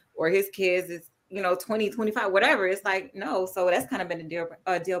school, or his kids is 20, 25, whatever. It's like, no. So that's kind of been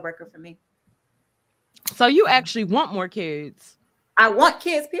a deal breaker for me. So you actually want more kids? I want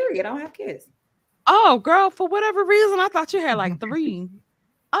kids, period. I don't have kids. Oh, girl, for whatever reason, I thought you had like 3.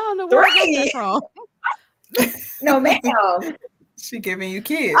 I don't know where I got that from. No, ma'am. She giving you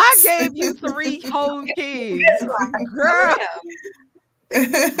kids. I gave you 3 whole kids. Girl.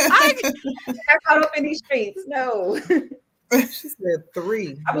 I caught up in these streets. No. she said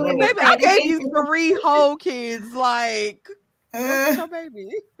 3. I believe Baby, I gave you 3 whole kids. Like, what's your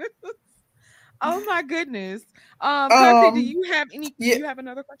baby? Oh my goodness. Kirby, do you have any? Yeah. Do you have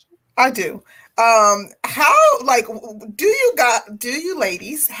another question? I do. How, like, do you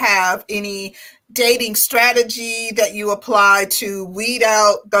ladies have any dating strategy that you apply to weed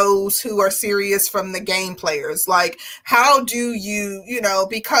out those who are serious from the game players? Like, how do you,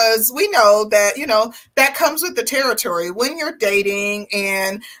 because we know that, that comes with the territory when you're dating.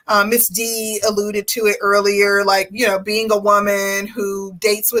 And Miss D alluded to it earlier, like, being a woman who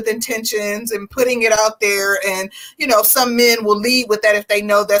dates with intentions and putting it out there. And, some men will lead with that if they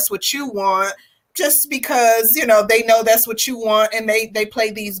know that's what you want, just because, they know that's what you want, and they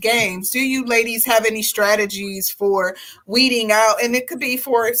play these games. Do you ladies have any strategies for weeding out? And it could be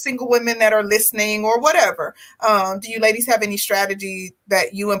for single women that are listening or whatever. Do you ladies have any strategy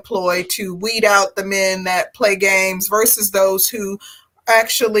that you employ to weed out the men that play games versus those who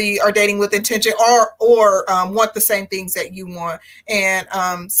actually are dating with intention or want the same things that you want?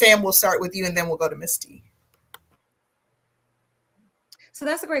 And Sam, we'll start with you, and then we'll go to Miss T. So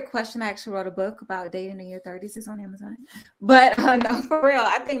that's a great question. I actually wrote a book about dating in your 30s. It's on Amazon. But no, for real,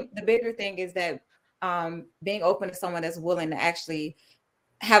 I think the bigger thing is that being open to someone that's willing to actually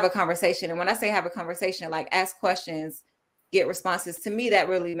have a conversation. And when I say have a conversation, like ask questions, get responses. To me, that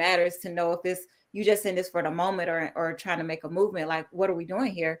really matters, to know if you just in this for the moment or trying to make a movement. Like, what are we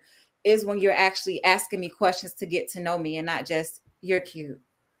doing here? Is when you're actually asking me questions to get to know me, and not just, you're cute,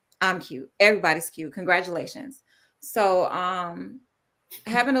 I'm cute, everybody's cute, congratulations. So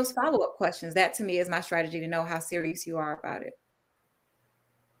having those follow-up questions, that to me is my strategy to know how serious you are about it.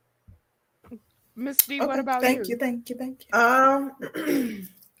 Miss D, what about you? Thank you.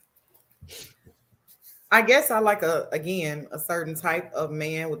 I guess I like a certain type of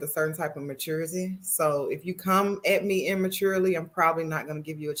man with a certain type of maturity. So if you come at me immaturely, I'm probably not going to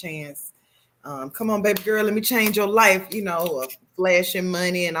give you a chance. Come on, baby girl, let me change your life. Flashing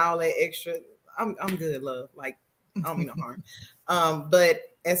money and all that extra. I'm good, love. Like, I don't mean no harm. But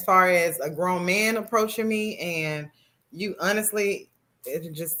as far as a grown man approaching me, and you honestly,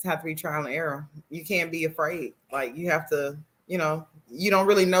 it just have to be trial and error. You can't be afraid. Like, you have to, you don't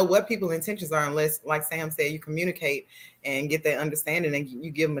really know what people's intentions are unless, like Sam said, you communicate and get that understanding and you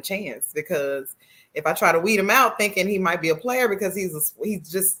give him a chance. Because if I try to weed him out thinking he might be a player because he's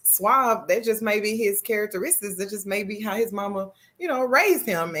just suave, that just may be his characteristics. That just may be how his mama, raised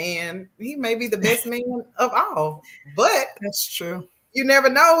him, and he may be the best man of all. But that's true. You never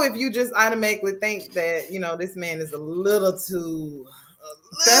know if you just automatically think that, this man is a little too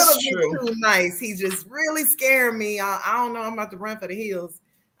That's little true. bit too nice. He's just really scaring me. I don't know. I'm about to run for the hills.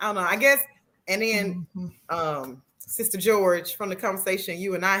 I don't know. I guess. And then, Sister George, from the conversation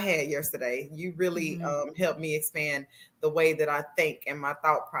you and I had yesterday, you really helped me expand the way that I think and my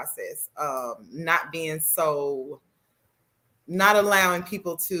thought process. Not allowing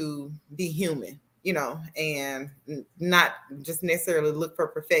people to be human, and not just necessarily look for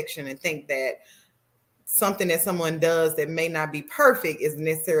perfection and think that something that someone does that may not be perfect is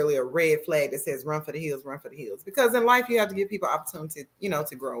necessarily a red flag that says run for the hills, run for the hills. Because in life you have to give people opportunity,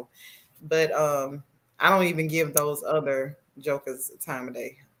 to grow. But I don't even give those other jokers time of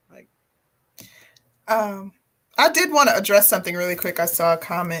day. Like, I did want to address something really quick. I saw a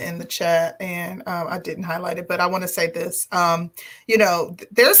comment in the chat and I didn't highlight it, but I want to say this.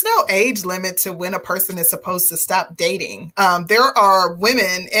 There's no age limit to when a person is supposed to stop dating. There are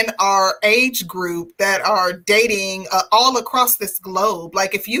women in our age group that are dating all across this globe.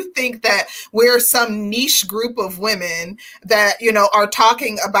 Like, if you think that we're some niche group of women that, are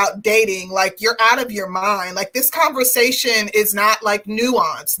talking about dating, like, you're out of your mind. Like, this conversation is not like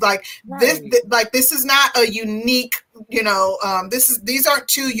nuanced. Like, this is not a unique, these aren't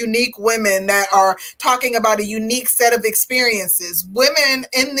two unique women that are talking about a unique set of experiences. Women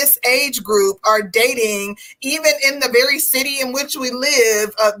in this age group are dating. Even in the very city in which we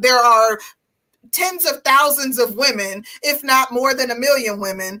live, there are tens of thousands of women, if not more than 1 million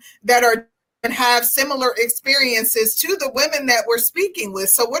women, that are and have similar experiences to the women that we're speaking with.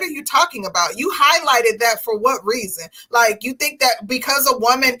 So what are you talking about? You highlighted that for what reason? Like, you think that because a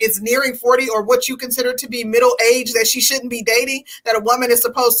woman is nearing 40 or what you consider to be middle age that she shouldn't be dating, that a woman is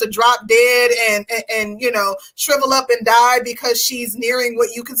supposed to drop dead and shrivel up and die because she's nearing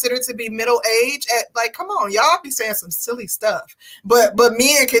what you consider to be middle age? Like, come on, y'all be saying some silly stuff. But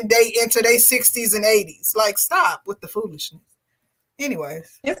men can date into their 60s and 80s. Like, stop with the foolishness.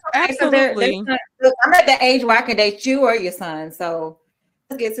 Anyways, it's okay, absolutely. Look, I'm at the age where I can date you or your son, so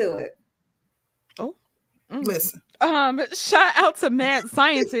let's get to it. Oh, listen. Shout out to Mad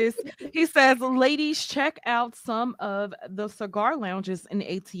Scientist. He says, ladies, check out some of the cigar lounges in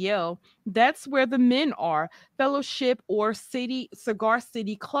ATL. That's where the men are. Fellowship or Cigar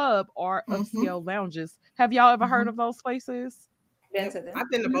City Club are upscale lounges. Have y'all ever heard of those places? I've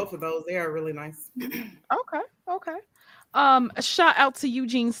been to both of those. They are really nice. Okay. Shout out to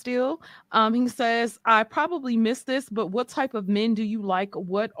Eugene Steele. He says, I probably missed this, but what type of men do you like?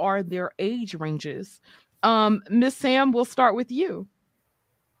 What are their age ranges? Miss Sam, we'll start with you.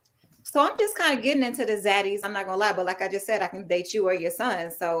 So I'm just kind of getting into the zaddies. I'm not gonna lie, but like I just said, I can date you or your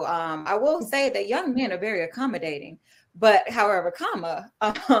son. So I will say that young men are very accommodating. But however,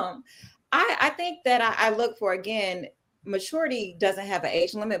 I think that I look for, again, maturity doesn't have an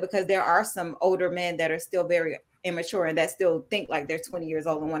age limit, because there are some older men that are still very immature and that still think like they're 20 years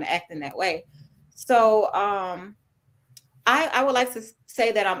old and want to act in that way. So I would like to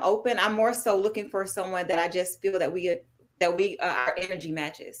say that I'm open. I'm more so looking for someone that I just feel that we our energy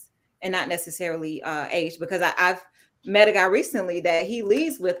matches, and not necessarily age, because I've met a guy recently that he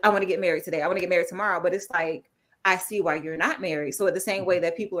leads with, I want to get married today, I want to get married tomorrow, but it's like, I see why you're not married. So in the same way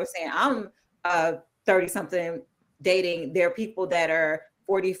that people are saying I'm 30 something dating, there are people that are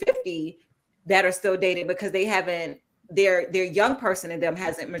 40, 50 that are still dating because they haven't, their young person in them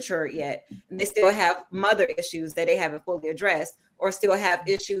hasn't matured yet. And they still have mother issues that they haven't fully addressed, or still have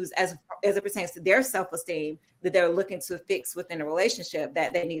issues as it pertains to their self-esteem that they're looking to fix within a relationship,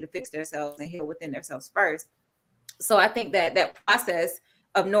 that they need to fix themselves and heal within themselves first. So I think that process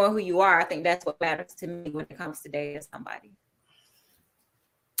of knowing who you are, I think that's what matters to me when it comes to dating somebody.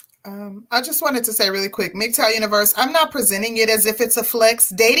 I just wanted to say really quick, MGTOW Universe, I'm not presenting it as if it's a flex.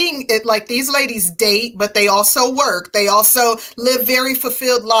 Dating, like, these ladies date, but they also work. They also live very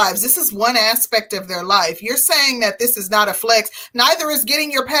fulfilled lives. This is one aspect of their life. You're saying that this is not a flex. Neither is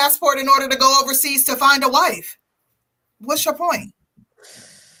getting your passport in order to go overseas to find a wife. What's your point?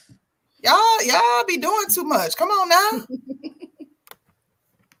 Y'all be doing too much. Come on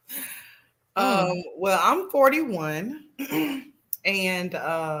now. Well, I'm 41. And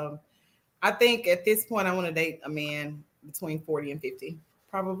I think at this point, I want to date a man between 40 and 50,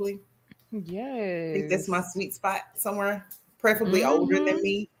 probably. Yes. I think that's my sweet spot, somewhere, preferably older than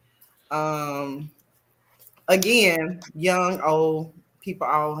me. Again, young, old, people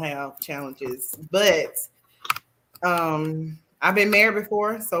all have challenges. But I've been married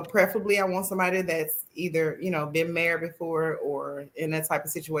before, so preferably I want somebody that's either, been married before or in that type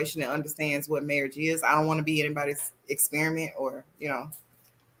of situation that understands what marriage is. I don't want to be anybody's experiment, or,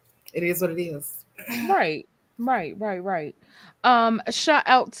 it is what it is. Right. Shout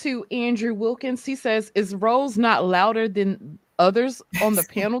out to Andrew Wilkins. He says, is Rose not louder than others on the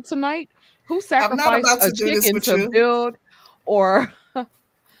panel tonight who I'm not sacrificed about a to do this chicken with to you. build or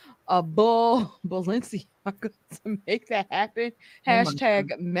a Balenciaga to make that happen. Oh my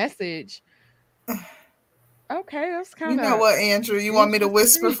Hashtag message. Okay, that's You kind know of what, Andrew? You want me to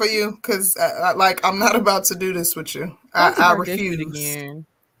whisper interesting. for you? Because, like, I'm not about to do this with you. Don't I start that shit refuse. again.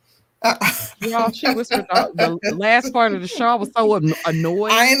 I Y'all, she whispered the last part of the show. I was so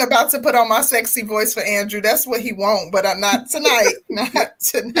annoyed. ain't about to put on my sexy voice for Andrew. That's what he won't, but I'm not tonight. Not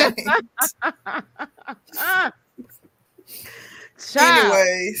tonight. Child.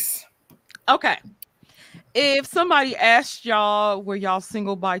 Anyways, Okay. If somebody asked y'all, were y'all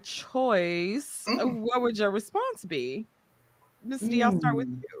single by choice, what would your response be? Miss D, I'll start with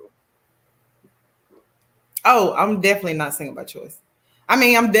you. Oh, I'm definitely not single by choice. I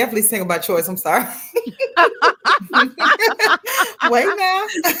mean, I'm definitely single by choice. I'm sorry. wait now.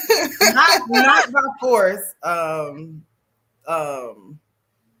 not by force.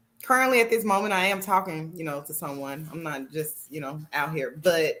 Currently at this moment, I am talking, to someone. I'm not just, out here.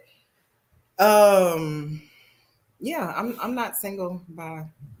 But yeah, I'm not single by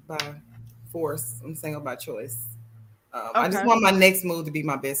force. I'm single by choice. I just Okay. want my next move to be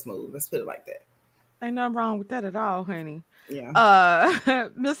my best move. Let's put it like that. Ain't nothing wrong with that at all, honey. Yeah.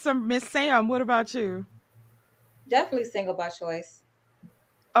 Miss Sam, what about you? Definitely single by choice.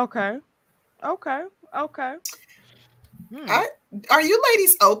 Okay. Hmm. Are you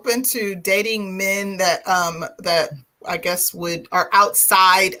ladies open to dating men that I guess are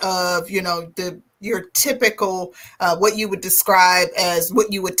outside of your typical what you would describe as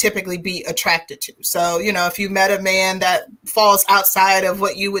what you would typically be attracted to? So if you met a man that falls outside of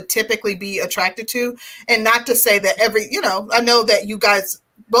what you would typically be attracted to, and not to say that I know that you guys,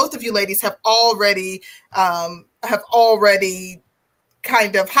 both of you ladies, have already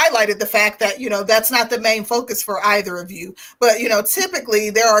kind of highlighted the fact that that's not the main focus for either of you, but typically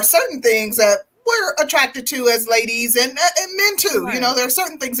there are certain things that we're attracted to as ladies and men too. Right. There are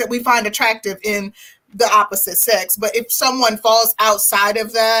certain things that we find attractive in the opposite sex, but if someone falls outside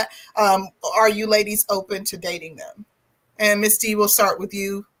of that, are you ladies open to dating them? And Miss D, we'll start with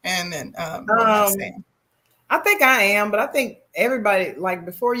you, and then we'll have Sam. I think I am, but I think everybody, like,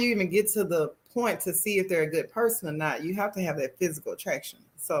 before you even get to the point to see if they're a good person or not, you have to have that physical attraction.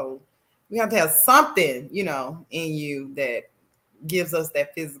 So you have to have something, in you that gives us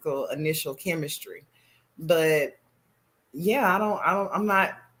that physical initial chemistry. But yeah,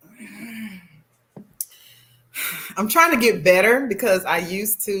 I'm trying to get better, because I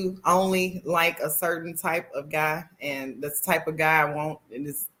used to only like a certain type of guy, and this type of guy I want, and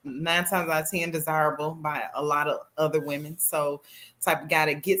it's 9 times out of 10 desirable by a lot of other women. So type of guy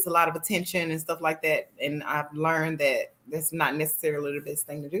that gets a lot of attention and stuff like that. And I've learned that that's not necessarily the best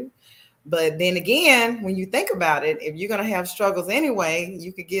thing to do. But then again, when you think about it, if you're going to have struggles anyway,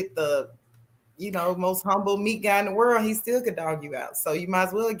 you could get the most humble meat guy in the world. He still could dog you out. So you might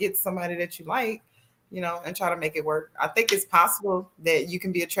as well get somebody that you like, and try to make it work. I think it's possible that you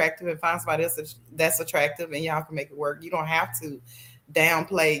can be attractive and find somebody else that's attractive, and y'all can make it work. You don't have to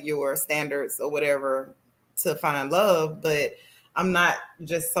downplay your standards or whatever to find love. But I'm not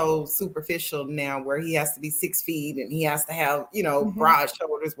just so superficial now where he has to be 6 feet and he has to have, broad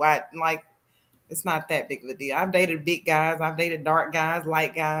shoulders, wide. Like, it's not that big of a deal. I've dated big guys. I've dated dark guys,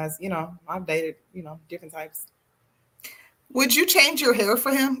 light guys. I've dated, different types. Would you change your hair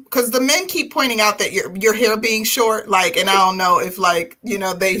for him? Because the men keep pointing out that your hair being short, and I don't know if they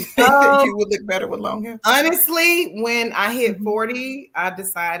think that you would look better with long hair. Honestly, when I hit 40, I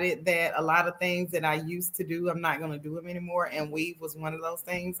decided that a lot of things that I used to do, I'm not going to do them anymore. And weave was one of those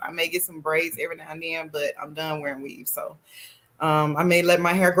things. I may get some braids every now and then, but I'm done wearing weave. So I may let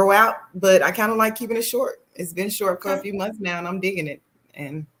my hair grow out, but I kind of like keeping it short. It's been short for a few months now, and I'm digging it.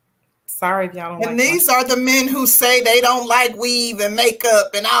 And sorry if y'all don't. And these are the men who say they don't like weave and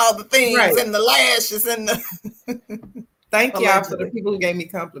makeup and all the things, right, and the lashes and the. Thank y'all for the people who gave me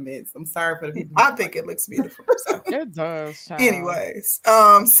compliments. I'm sorry for the people. I think it looks beautiful. So. It does. Child. Anyways,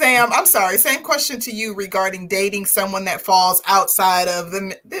 Sam, I'm sorry. Same question to you regarding dating someone that falls outside of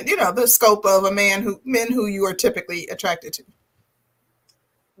the scope of men who you are typically attracted to.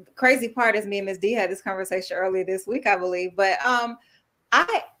 The crazy part is me and Ms. D had this conversation earlier this week, I believe. But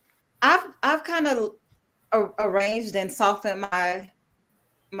I've kind of arranged and softened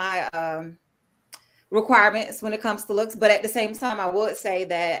my requirements when it comes to looks, but at the same time, I would say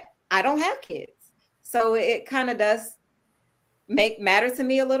that I don't have kids, so it kind of does matter to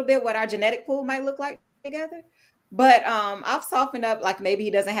me a little bit what our genetic pool might look like together. But I've softened up, like maybe he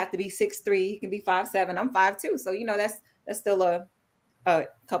doesn't have to be 6'3", he can be 5'7". I'm 5'2", so that's still a a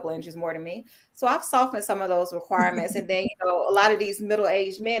couple inches more than me. So I've softened some of those requirements. And then, a lot of these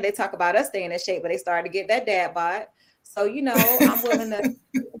middle-aged men, they talk about us staying in shape, but they started to get that dad bod. So, I'm willing to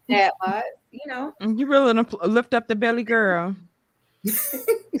dad bod, You really lift up the belly, girl.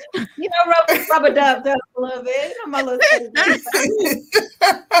 Rubber dub a little bit. My little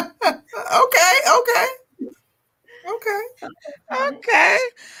Okay.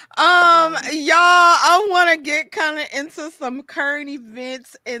 Y'all, I want to get kind of into some current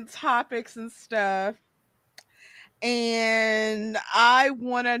events and topics and stuff. And I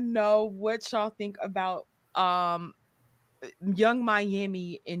want to know what y'all think about Young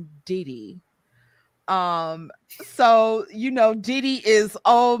Miami and Diddy. So Diddy is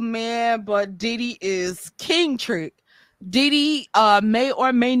old man, but Diddy is king trick. Diddy may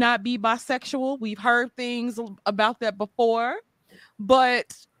or may not be bisexual. We've heard things about that before,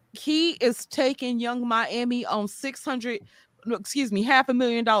 but he is taking Young Miami on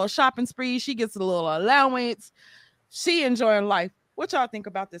 $500,000 shopping spree. She gets a little allowance. She enjoying life. What y'all think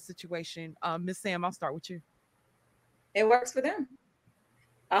about this situation? Miss Sam, I'll start with you. It works for them.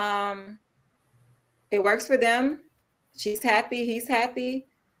 It works for them. She's happy. He's happy.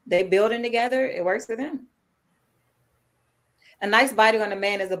 They building together. It works for them. A nice body on a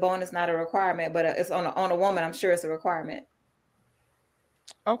man is a bonus, not a requirement, but it's on a woman. I'm sure it's a requirement.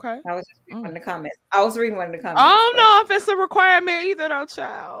 Okay. I was just reading one of the comments. I don't know if it's a requirement either, though,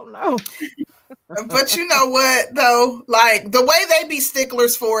 child. No. But you know what, though? Like, the way they be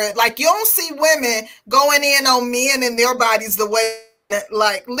sticklers for it, like, you don't see women going in on men and their bodies the way that,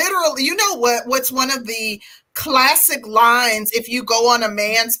 like, literally, you know what's one of the classic lines if you go on a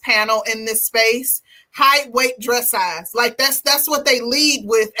man's panel in this space? Height, weight, dress size. Like, that's what they lead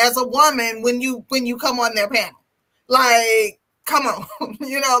with as a woman when you come on their panel. Like, come on,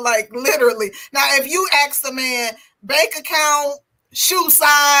 like, literally. Now, if you ask the man bank account, shoe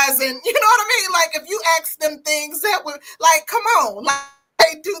size, and you know what I mean? Like, if you ask them things that would, like, come on, like,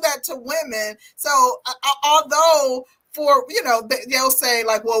 they do that to women. So although for, they'll say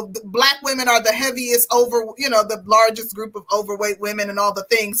like, well, Black women are the heaviest the largest group of overweight women and all the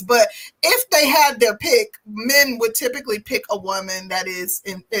things. But if they had their pick, men would typically pick a woman that's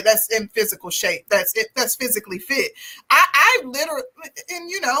in physical shape, that's physically fit. I literally, and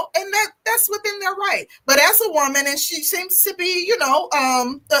that's within their right. But as a woman, and she seems to be, in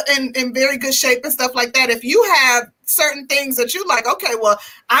very good shape and stuff like that. If you have certain things that you like, okay, well,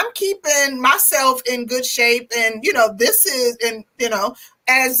 I'm keeping myself in good shape, and this is, and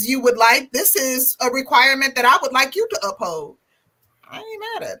as you would like, this is a requirement that I would like you to uphold. I ain't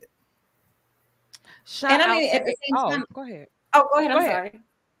mad at it. At the same time, go ahead. Oh, go ahead. I'm sorry.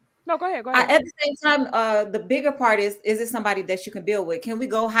 No, go ahead. At the same time, the bigger part is it somebody that you can build with? Can we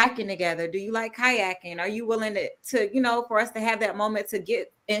go hiking together? Do you like kayaking? Are you willing to for us to have that moment to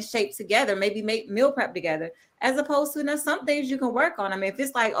get in shape together, maybe make meal prep together, as opposed to some things you can work on. I mean, if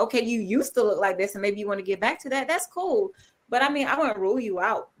it's like, okay, you used to look like this and maybe you want to get back to that, that's cool. But I mean, I wouldn't rule you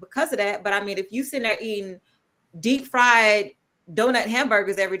out because of that. But I mean, if you sitting there eating deep fried donut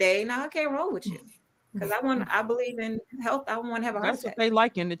hamburgers every day, no, I can't roll with you. Because I believe in health. I want to have a heart attack. That's what they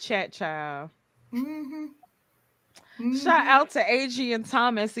like in the chat, child. Mm-hmm. Shout out to Adrian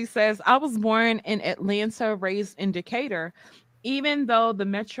Thomas. He says, I was born in Atlanta, raised in Decatur. Even though the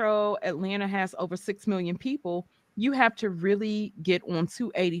metro Atlanta has over 6 million people, you have to really get on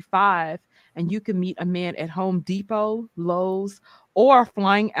 285 and you can meet a man at Home Depot, Lowe's, or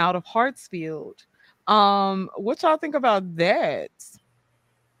flying out of Hartsfield. What y'all think about that?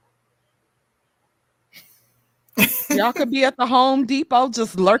 Y'all could be at the Home Depot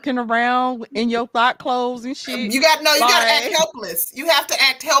just lurking around in your thought clothes and shit. You gotta act helpless. You have to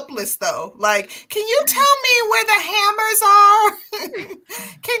act helpless though. Like, can you tell me where the hammers are?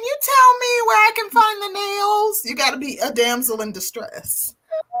 Can you tell me where I can find the nails? You gotta be a damsel in distress.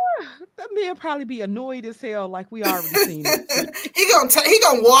 That man probably be annoyed as hell, like we already seen it. He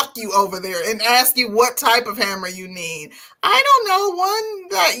gonna walk you over there and ask you what type of hammer you need. I don't know, one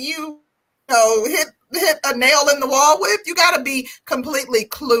that you hit a nail in the wall with. You got to be completely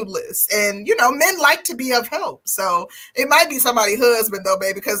clueless, and men like to be of help. So it might be somebody's husband though,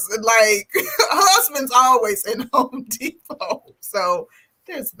 baby, because like husbands always in Home Depot. So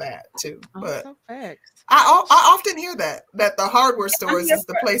there's that too. But so facts. I often hear that the hardware stores is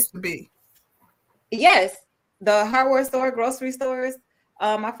the place to be. Yes, the hardware store, grocery stores.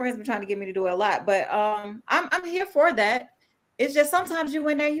 My friends been trying to get me to do it a lot, but I'm here for that. It's just sometimes you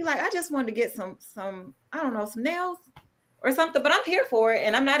in there, you like, I just wanted to get some I don't know, some nails or something, but I'm here for it.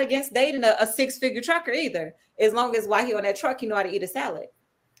 And I'm not against dating a 6-figure trucker either. As long as while he on that truck, he know how to eat a salad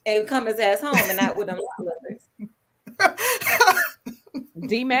and come his ass home and not with them livers.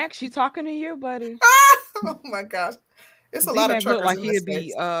 D-Mac, she talking to you, buddy. Oh my gosh. It's a lot of D-Mac look truckers like in this he'd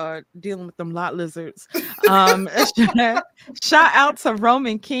be space. dealing with them lot lizards. Shout out to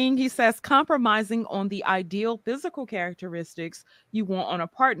Roman King. He says compromising on the ideal physical characteristics you want on a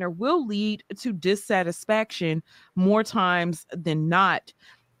partner will lead to dissatisfaction more times than not.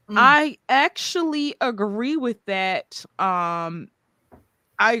 I actually agree with that. I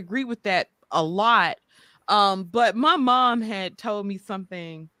agree with that a lot. But my mom had told me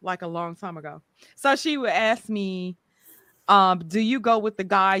something like a long time ago. So she would ask me, do you go with the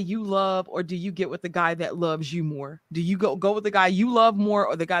guy you love, or do you get with the guy that loves you more? Do you go with the guy you love more,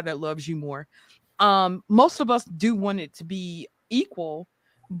 or the guy that loves you more? Most of us do want it to be equal,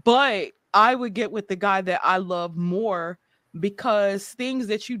 but I would get with the guy that I love more, because things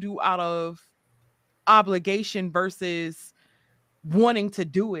that you do out of obligation versus wanting to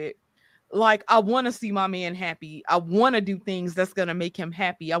do it, like, I want to see my man happy. I want to do things that's going to make him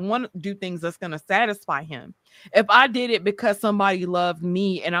happy. I want to do things that's going to satisfy him. If I did it because somebody loved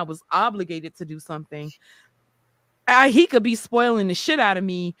me and I was obligated to do something, he could be spoiling the shit out of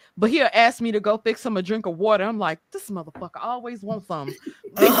me, but he'll ask me to go fix him a drink of water. I'm like, this motherfucker always wants something.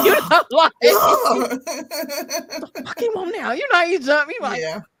 You know, like, the fuck you want now? You know, you jump me like,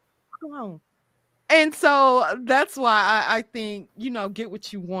 yeah. Come on. And so that's why I think, get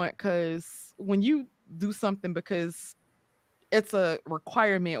what you want, because when you do something because it's a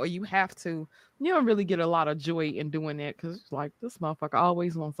requirement or you have to, you don't really get a lot of joy in doing it, because it's like, this motherfucker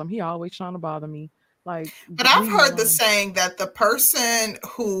always wants something. He always trying to bother me. Like, but I've heard the saying that the person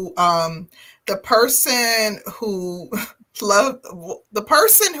who loves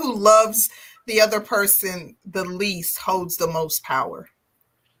the other person the least holds the most power.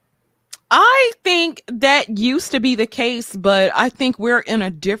 I think that used to be the case, but I think we're in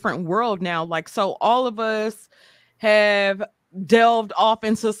a different world now. Like, so all of us have delved off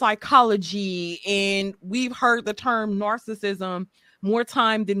into psychology, and we've heard the term narcissism more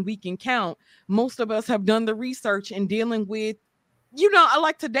time than we can count. Most of us have done the research in dealing with,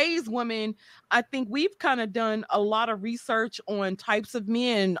 like today's women. I think we've kind of done a lot of research on types of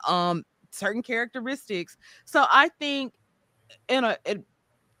men, certain characteristics. So I think in a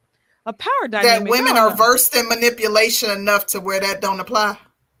power dynamic, that women are versed in manipulation enough to where that don't apply.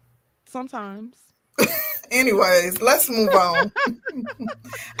 Sometimes. Anyways, let's move on.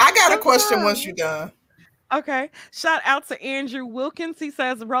 I got a question once you're done. Okay. Shout out to Andrew Wilkins. He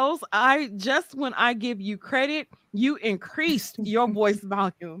says, Rose, when I give you credit, you increased your voice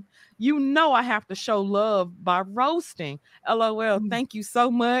volume. I have to show love by roasting. LOL. Thank you so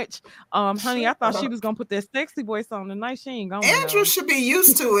much. Honey, I thought she was gonna put that sexy voice on tonight. She ain't gonna. Andrew should be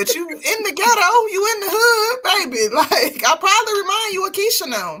used to it. You in the ghetto, you in the hood, baby. Like, I'll probably remind you of Keisha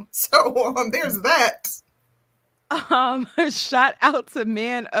now. So there's that. Shout out to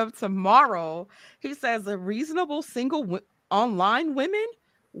Man of Tomorrow. He says, a reasonable single online women,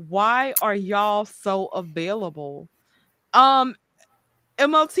 why are y'all so available? MOT,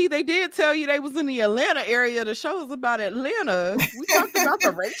 they did tell you they was in the Atlanta area. The show is about Atlanta. We talked about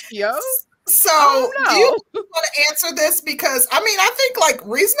the ratio. So do you want to answer this? Because I think like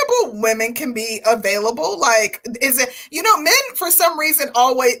reasonable women can be available. Like, is it, men for some reason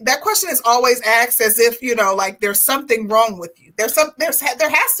always, that question is always asked as if, like there's something wrong with you. There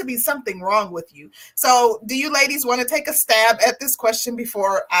has to be something wrong with you. So do you ladies want to take a stab at this question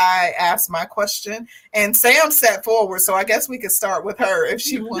before I ask my question? And Sam sat forward, so I guess we could start with her if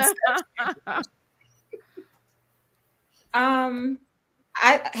she wants to.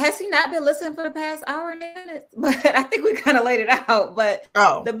 Has he not been listening for the past hour and minutes? But I think we kind of laid it out. But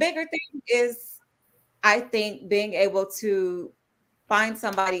the bigger thing is, I think being able to find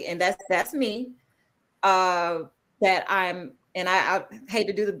somebody, and that's me, that I'm, and I hate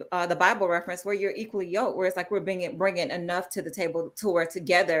to do the Bible reference where you're equally yoked, where it's like we're bringing enough to the table to where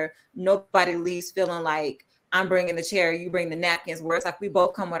together nobody leaves feeling like I'm bringing the chair, you bring the napkins, where it's like we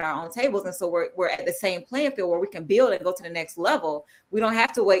both come with our own tables. And so we're at the same playing field where we can build and go to the next level. We don't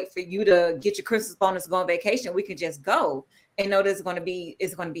have to wait for you to get your Christmas bonus, go on vacation. We can just go and know that it's going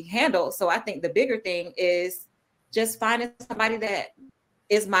to be handled. So I think the bigger thing is just finding somebody that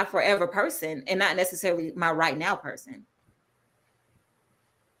is my forever person and not necessarily my right now person.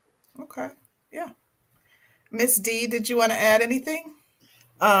 Okay. Yeah. Miss D, did you want to add anything?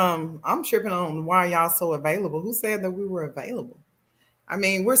 I'm tripping on why y'all so available. Who said that we were available? I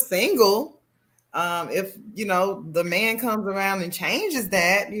mean, we're single. If the man comes around and changes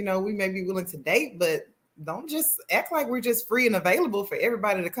that, we may be willing to date, but don't just act like we're just free and available for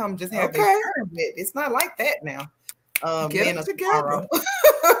everybody to come just have their turn with. It's not like that now. Get it together.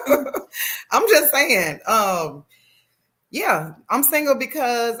 I'm just saying. Yeah, I'm single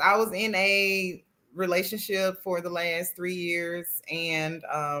because I was in a relationship for the last 3 years, and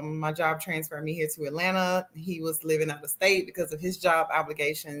my job transferred me here to Atlanta. He was living out of state because of his job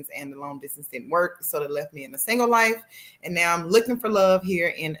obligations, and the long distance didn't work, so they left me in a single life. And now I'm looking for love here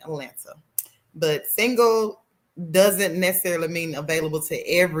in Atlanta. But single doesn't necessarily mean available to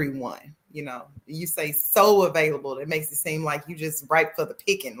everyone. You know, you say so available, it makes it seem like you just ripe for the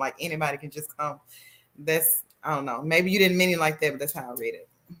picking, like anybody can just come. That's, I don't know. Maybe you didn't mean it like that, but that's how I read it.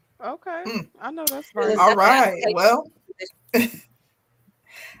 Okay, I know that's Well, right. it's All definitely right. Well,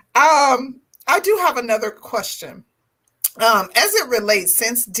 I do have another question. As it relates,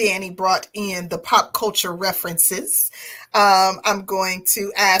 since Danny brought in the pop culture references, I'm going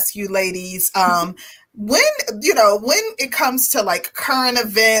to ask you ladies, when, when it comes to like current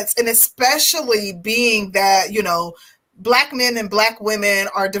events, and especially being that, Black men and Black women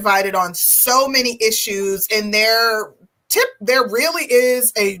are divided on so many issues, and there really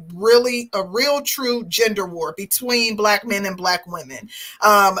is a real true gender war between Black men and Black women.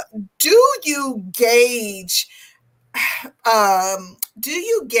 Do you gauge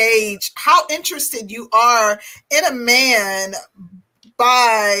how interested you are in a man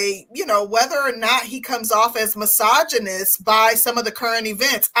by, whether or not he comes off as misogynist by some of the current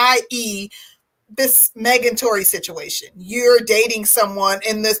events, i.e., this Megan Tory situation? You're dating someone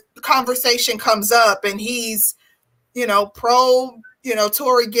and this conversation comes up and he's, pro,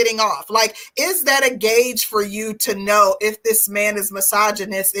 Tory getting off. Like, is that a gauge for you to know if this man is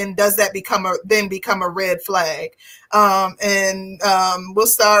misogynist, and does that become a red flag? We'll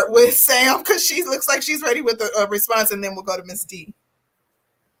start with Sam because she looks like she's ready with a response, and then we'll go to Miss D.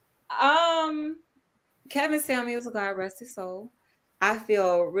 Kevin Samuels, God rest his soul, I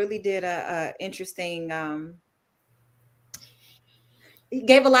feel really did a interesting. He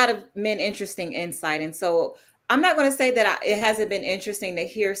gave a lot of men interesting insight, and so I'm not going to say that it hasn't been interesting to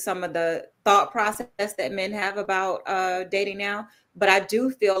hear some of the thought process that men have about dating now. But I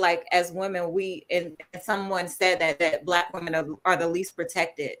do feel like as women, and someone said that Black women are the least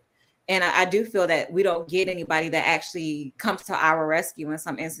protected. And I do feel that we don't get anybody that actually comes to our rescue in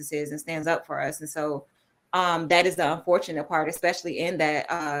some instances and stands up for us. And so that is the unfortunate part, especially in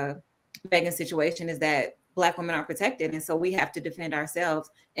that Megan situation, is that Black women aren't protected. And so we have to defend ourselves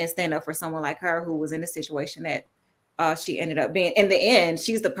and stand up for someone like her who was in a situation that she ended up being. In the end,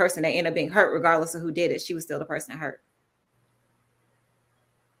 she's the person that ended up being hurt, regardless of who did it. She was still the person hurt.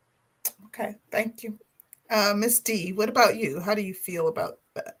 Okay, thank you. Miss D, what about you? How do you feel about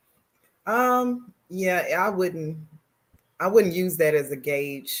that? Yeah, I wouldn't use that as a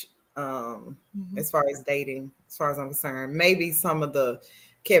gauge as far as dating, as far as I'm concerned. Maybe some of the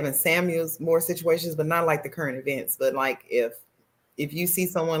Kevin Samuels more situations, but not like the current events. But like if you see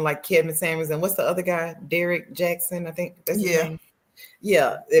someone like Kevin Samuels and what's the other guy, Derek Jackson, I think that's his name.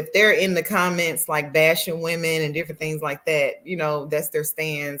 Yeah, if they're in the comments like bashing women and different things like that, that's their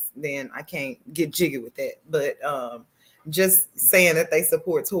stance, then I can't get jiggy with that. But just saying that they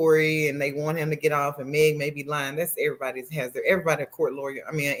support Tory and they want him to get off and Meg may be lying, that's everybody a court lawyer.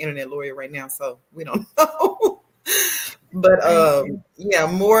 I mean, an internet lawyer right now, so we don't know. But yeah,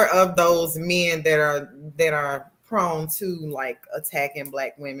 more of those men that are prone to like attacking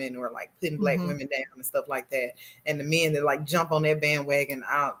Black women or like putting Black women down and stuff like that, and the men that like jump on that bandwagon,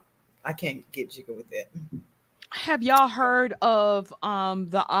 I can't get jiggy with that. Have y'all heard of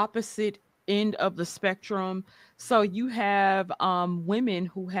the opposite end of the spectrum? So you have women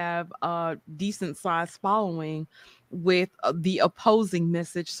who have a decent sized following with the opposing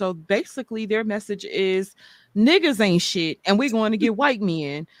message. So basically their message is niggas ain't shit and we're going to get white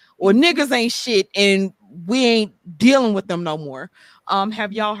men, or niggas ain't shit and we ain't dealing with them no more.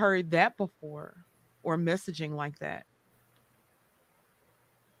 Have y'all heard that before, or messaging like that?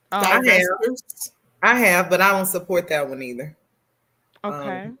 I have, but I don't support that one either.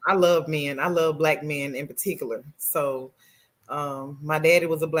 Okay. I love men. I love Black men in particular. So my daddy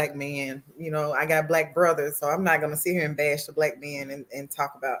was a Black man. I got Black brothers, so I'm not going to sit here and bash the Black men and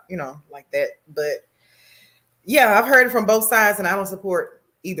talk about, like that. But yeah, I've heard it from both sides, and I don't support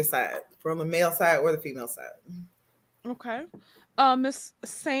either side, from the male side or the female side. Okay. Miss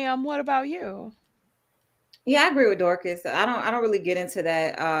Sam, what about you? Yeah, I agree with Dorcas. I don't really get into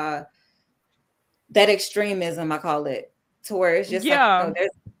that that extremism, I call it, to where it's just like, there's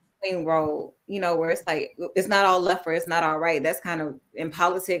a clean road, where it's like it's not all left or it's not all right. That's kind of in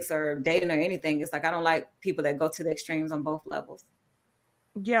politics or dating or anything. It's like I don't like people that go to the extremes on both levels.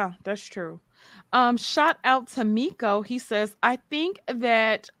 Yeah, that's true. Shout out to Miko. He says, I think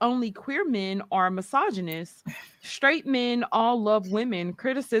that only queer men are misogynists. Straight men all love women.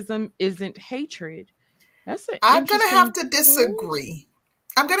 Criticism isn't hatred. That's an I'm gonna have interesting to disagree.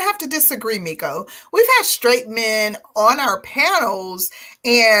 I'm going to have to disagree, Miko. We've had straight men on our panels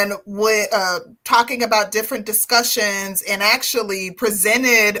and talking about different discussions and actually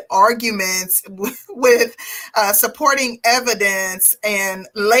presented arguments with supporting evidence and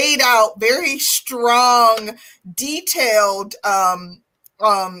laid out very strong, detailed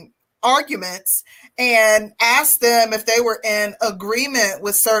arguments and asked them if they were in agreement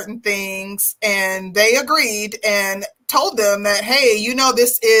with certain things, and they agreed, and told them that, hey,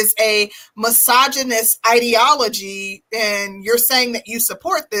 this is a misogynist ideology and you're saying that you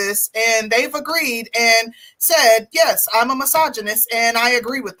support this, and they've agreed and said, yes, I'm a misogynist and I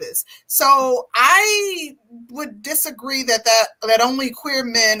agree with this. So I would disagree that only queer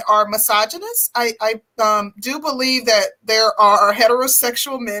men are misogynists. I do believe that there are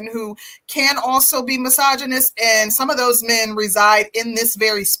heterosexual men who can also be misogynist, and some of those men reside in this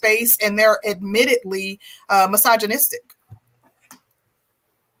very space and they're admittedly misogynistic.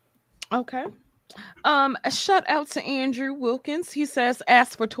 Okay. A shout out to Andrew Wilkins. He says,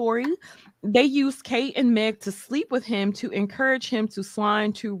 as for Tory, they used Kate and Meg to sleep with him to encourage him to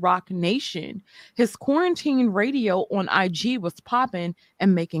sign to Rock Nation. His quarantine radio on IG was popping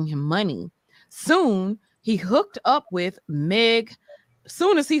and making him money. Soon as he hooked up with Meg,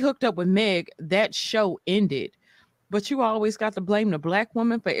 that show ended. But you always got to blame the black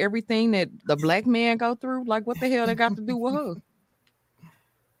woman for everything that the black man go through. Like, what the hell they got to do with her?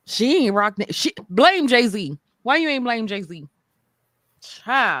 She ain't rock. She blame Jay-Z. Why you ain't blame Jay-Z?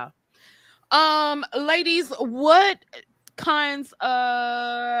 Child. Ladies, what kinds of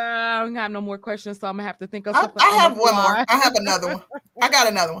I don't have no more questions, so I'm gonna have to think of something. I have one more. I have another one. I got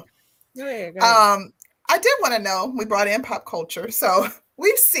another one. Go ahead. I did want to know, we brought in pop culture. So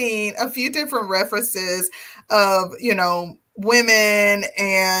we've seen a few different references of, women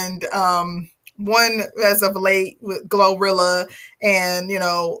and one as of late with Glorilla and,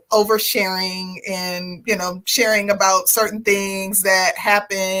 oversharing and, sharing about certain things that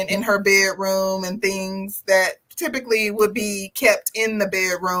happen in her bedroom and things that typically would be kept in the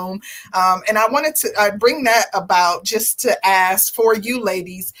bedroom. And I wanted to bring that about just to ask for you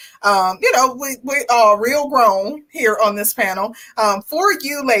ladies, we are real grown here on this panel. For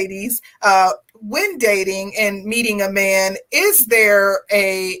you ladies, when dating and meeting a man, is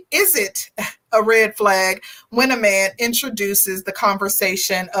it a red flag when a man introduces the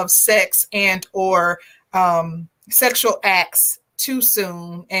conversation of sex and or sexual acts too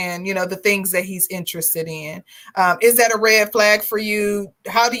soon, and the things that he's interested in? Is that a red flag for you?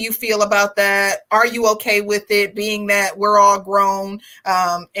 How do you feel about that? Are you okay with it, being that we're all grown?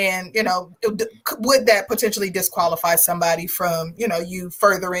 And would that potentially disqualify somebody from you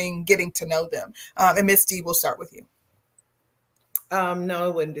furthering getting to know them? And Miss D, we'll start with you. No,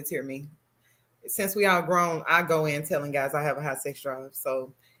 it wouldn't deter me. Since we all grown, I go in telling guys I have a high sex drive.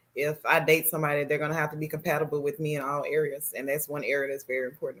 So if I date somebody, they're going to have to be compatible with me in all areas. And that's one area that's very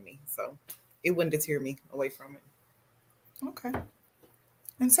important to me. So it wouldn't deter me away from it. Okay.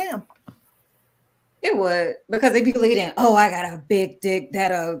 And Sam? It would, because if you lead in, oh, I got a big dick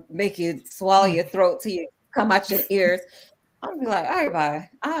that'll make you swallow your throat till you come out your ears, I'll be like, all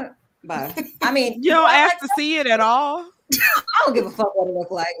right, bye. I mean, you don't ask to see it at all. I don't give a fuck what it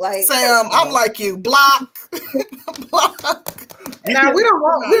look like. Like, Sam, I'm like you. Block. Now we don't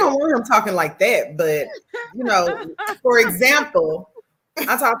want him talking like that, but for example,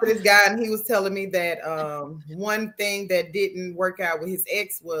 I talked to this guy and he was telling me that one thing that didn't work out with his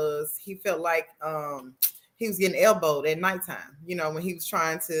ex was he felt like he was getting elbowed at nighttime, when he was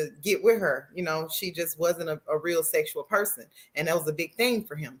trying to get with her. She just wasn't a real sexual person, and that was a big thing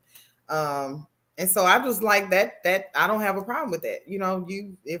for him. And so I was like that I don't have a problem with that.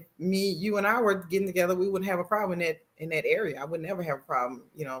 If you and I were getting together, we wouldn't have a problem in that area. I would never have a problem,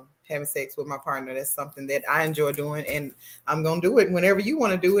 having sex with my partner. That's something that I enjoy doing, and I'm going to do it whenever you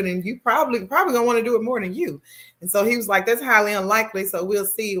want to do it. And you probably going to want to do it more than you. And so he was like, that's highly unlikely. So we'll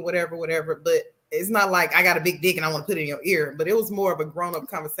see, whatever. But it's not like I got a big dick and I want to put it in your ear, but it was more of a grown up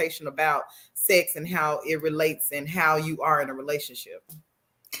conversation about sex and how it relates and how you are in a relationship.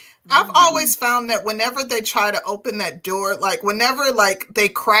 I've always found that whenever they try to open that door, like whenever they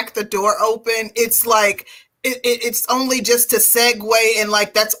crack the door open, it's like it's only just to segue, and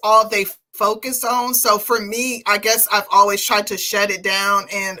like that's all they focus on. So for me, I guess I've always tried to shut it down,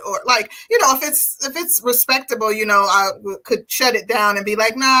 if it's respectable, I could shut it down and be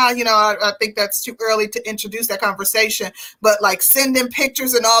like, nah, I think that's too early to introduce that conversation. But like sending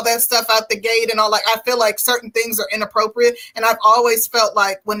pictures and all that stuff out the gate and all, I feel like certain things are inappropriate. And I've always felt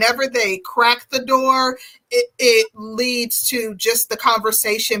like whenever they crack the door, it leads to just the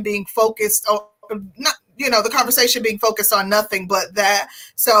conversation being focused on, not the conversation being focused on nothing but that.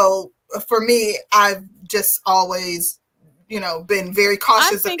 So for me, I've just always, been very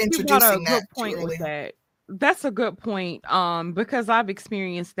cautious of You brought a introducing good that point too with early. that. That's a good point. Because I've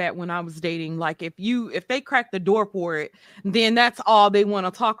experienced that when I was dating. Like if they crack the door for it, then that's all they want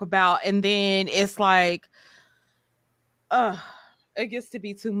to talk about. And then it's like, it gets to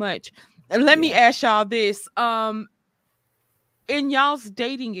be too much. And let me ask y'all this. In y'all's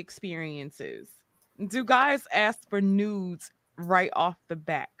dating experiences, do guys ask for nudes right off the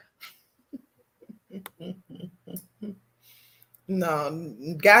back? No,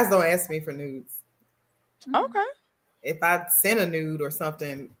 guys don't ask me for nudes. Okay. If I send a nude or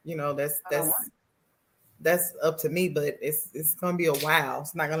something, that's up to me. But it's gonna be a while.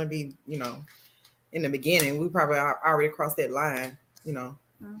 It's not gonna be, in the beginning. We probably already crossed that line.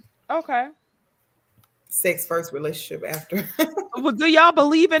 Okay. Sex first, relationship after. Well, do y'all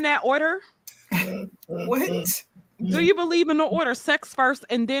believe in that order? What? Do you believe in the order sex first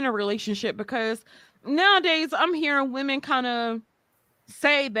and then a relationship? Because nowadays I'm hearing women kind of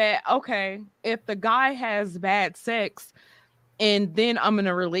say that, okay, if the guy has bad sex and then I'm in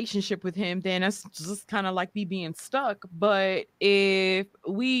a relationship with him, then that's just kind of like me being stuck. But if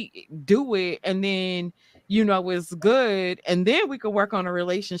we do it and then, it's good, and then we could work on a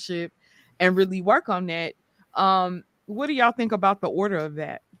relationship and really work on that. What do y'all think about the order of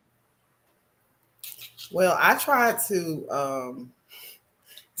that? Well, I tried to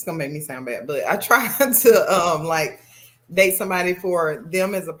it's gonna make me sound bad, but I tried to like date somebody for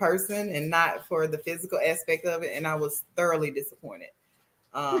them as a person and not for the physical aspect of it, and I was thoroughly disappointed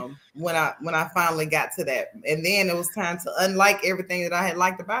when I finally got to that. And then it was time to unlike everything that I had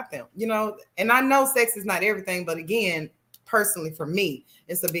liked about them, and I know sex is not everything, but again, personally for me,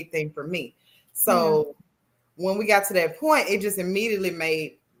 it's a big thing for me. So when we got to that point, it just immediately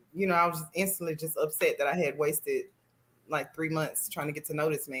made, I was just instantly just upset that I had wasted like 3 months trying to get to know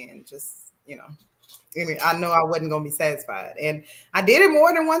this man. Just, I know I wasn't going to be satisfied. And I did it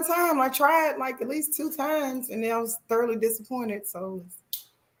more than one time. I tried like at least 2 times and then I was thoroughly disappointed. So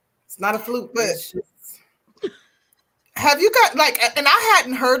it's not a fluke. But have you got and I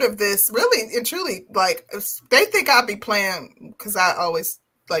hadn't heard of this really and truly, they think I'd be playing because I always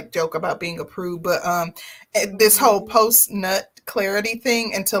joke about being a prude, but this whole post nut clarity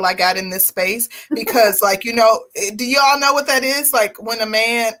thing until I got in this space, because do y'all know what that is? Like when a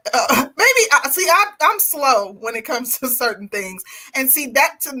man I'm slow when it comes to certain things, and see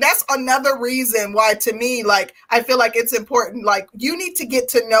that's another reason why to me I feel like it's important, you need to get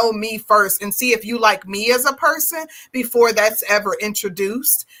to know me first and see if you like me as a person before that's ever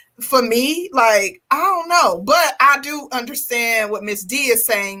introduced. For me, I don't know, but I do understand what Miss D is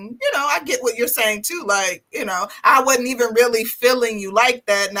saying. I get what you're saying too. I wasn't even really feeling you like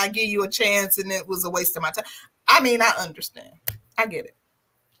that, and I give you a chance, and it was a waste of my time. I mean, I understand. I get it.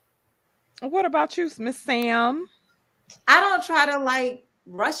 What about you, Miss Sam? I don't try to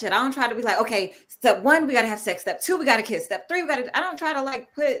rush it. I don't try to be like, okay, step 1, we got to have sex. Step 2, we got to kiss. Step 3, I don't try to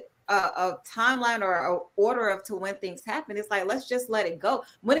put a timeline or a order of to when things happen. It's let's just let it go.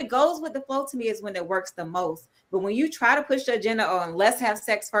 When it goes with the flow, to me, is when it works the most. But when you try to push the agenda on let's have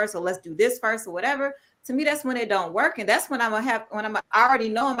sex first, or let's do this first, or whatever, to me, that's when it don't work. And that's when I already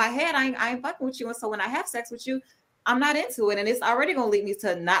know in my head, I ain't fucking with you. And so when I have sex with you, I'm not into it. And it's already going to lead me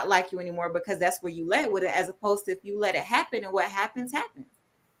to not like you anymore, because that's where you let with it, as opposed to if you let it happen and what happens, happens.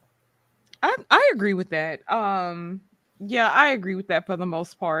 I agree with that. Yeah, I agree with that for the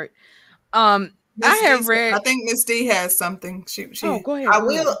most part. I have read. I think Miss D has something. She go ahead.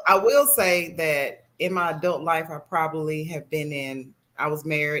 I will say that in my adult life, I probably have I was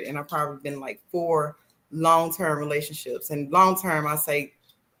married, and I've probably been 4 long-term relationships. And long-term, I say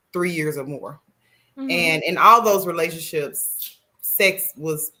 3 years or more. Mm-hmm. And in all those relationships, sex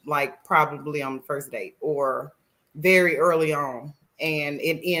was probably on the first date or very early on. And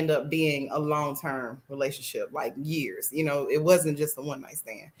it ended up being a long-term relationship, years. It wasn't just a one-night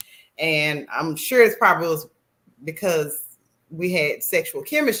stand. And I'm sure it's probably was because we had sexual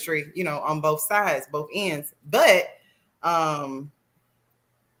chemistry, on both sides, both ends. But I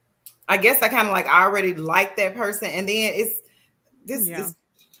guess I kind of I already like that person. And then it's this,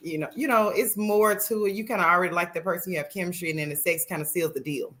 it's more to it. You kind of already like the person, you have chemistry, and then the sex kind of seals the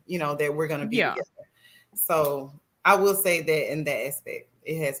deal, that we're going to be together. So I will say that in that aspect,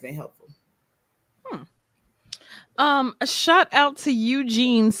 it has been helpful. A shout out to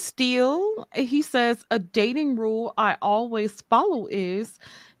Eugene Steele. He says a dating rule I always follow is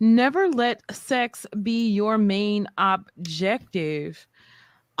never let sex be your main objective.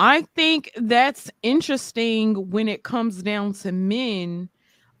 I think that's interesting when it comes down to men.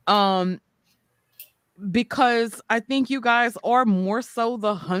 because I think you guys are more so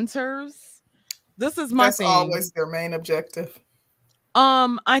the hunters. This is my That's thing. always their main objective.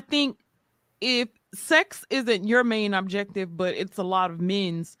 I think if sex isn't your main objective, but it's a lot of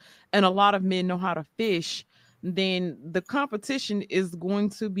men's, and a lot of men know how to fish, then the competition is going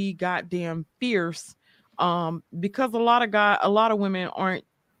to be goddamn fierce. Because a lot of women aren't.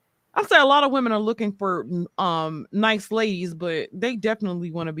 I say a lot of women are looking for nice ladies, but they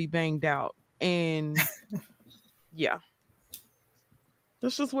definitely want to be banged out, and yeah,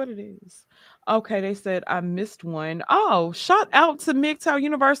 that's just what it is. Okay, they said I missed one. Oh, shout out to MGTOW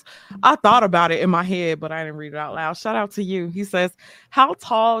Universe. I thought about it in my head, but I didn't read it out loud. Shout out to you. He says, how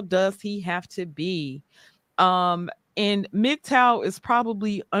tall does he have to be? And MGTOW is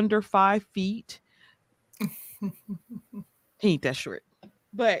probably under 5 feet. He ain't that short.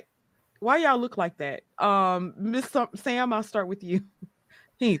 But why y'all look like that? Miss Sam, I'll start with you.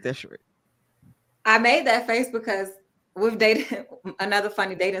 He ain't that short. I made that face because we've dated. Another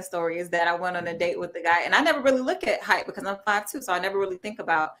funny dating story is that I went on a date with the guy, and I never really look at height because I'm 5'2", so I never really think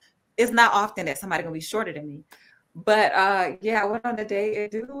about. It's not often that somebody gonna be shorter than me, but yeah, I went on a date.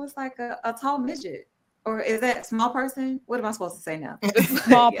 And dude was like a tall midget, or is that small person? What am I supposed to say now?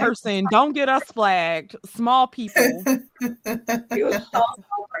 Small person. Don't get us flagged. Small people. He was a small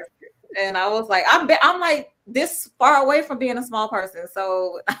person. And I was like, I'm like this far away from being a small person.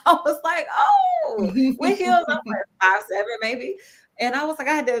 So I was like, oh, with heels, I'm like 5'7" maybe. And I was like,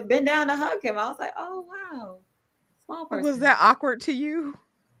 I had to bend down to hug him. I was like, oh wow, small person. Was that awkward to you?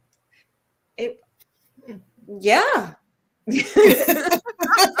 Yeah.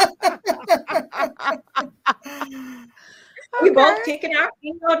 We both kicking our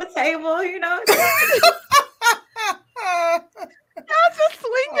feet on the table, you know. Y'all just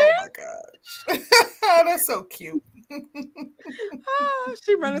swinging. Oh my gosh. Oh, that's so cute. Oh,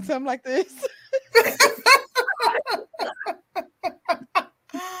 she running to him like this.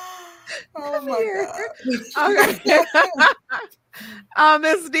 Oh my god.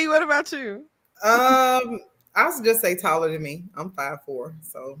 Miss D, what about you? I was just say taller than me. I'm 5'4",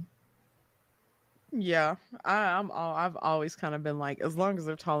 so yeah, I've always kind of been like, as long as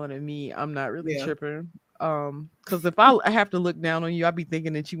they're taller than me, I'm not really tripping. Because if I have to look down on you, I'll be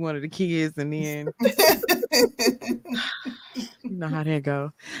thinking that you one of the kids, and then you know how that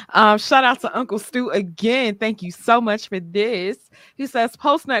go. Shout out to Uncle Stu again. Thank you so much for this. He says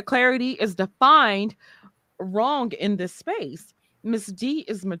post-nut clarity is defined wrong in this space. Miss D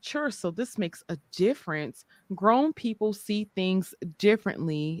is mature, so this makes a difference. Grown people see things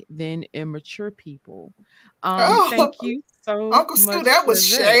differently than immature people. Thank you so Uncle much. Stu, that was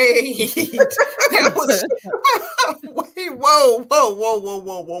shade. That was wait, whoa.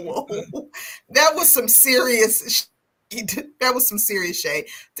 That was some serious shade. That was some serious shade.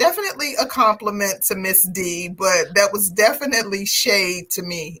 Definitely a compliment to Miss D, but that was definitely shade to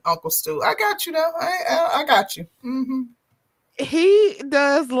me, Uncle Stu. I got you though. I got you. Mm-hmm. He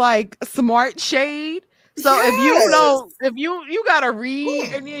does like smart shade. So if you don't, if you gotta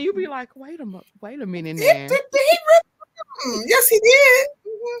read, and then you be like, wait a minute now. Yes, he did.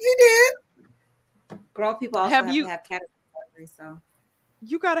 He did. Grown people also have to have cataract surgery. So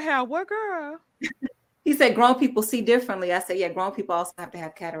you gotta have what, girl? He said grown people see differently. I said, yeah, grown people also have to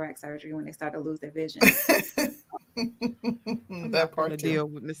have cataract surgery when they start to lose their vision. I'm not gonna deal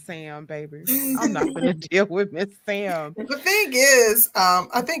with Miss Sam, baby. I'm not gonna deal with Miss Sam. The thing is,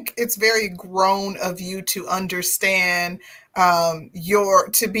 I think it's very grown of you to understand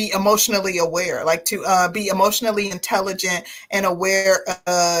to be emotionally aware, like to be emotionally intelligent and aware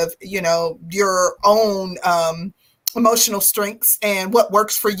of, you know, your own emotional strengths and what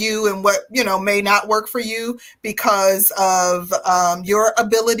works for you and what, you know, may not work for you because of your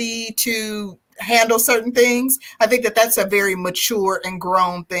ability to handle certain things. I think that that's a very mature and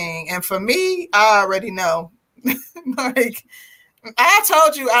grown thing. And for me, I already know. Like I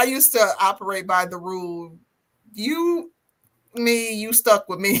told you, I used to operate by the rule, you stuck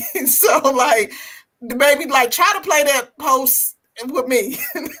with me. So like, baby, like try to play that post with me.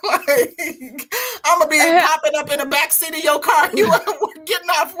 Like, I'm gonna be popping up in the back seat of your car. You getting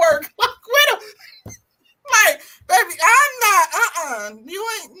off work. Like, baby, I'm not. You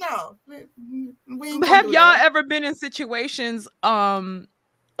ain't no. We ain't have y'all ever been in situations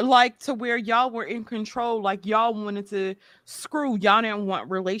like to where y'all were in control, like y'all wanted to screw, y'all didn't want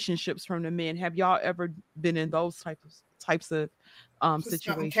relationships from the men? Have y'all ever been in those types of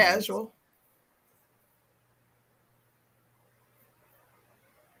situations? Casual.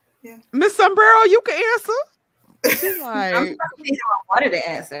 Yeah. Miss Sombrero, you can answer. Like, I wanted to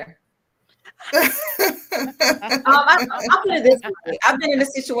answer. I'll put it this way. I've been in a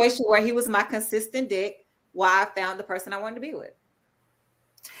situation where he was my consistent dick while I found the person I wanted to be with.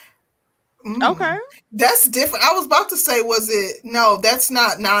 Okay. That's different. I was about to say, no, that's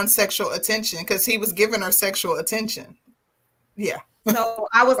not non-sexual attention because he was giving her sexual attention. Yeah. So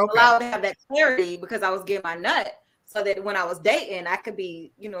I was allowed to have that clarity because I was getting my nut so that when I was dating, I could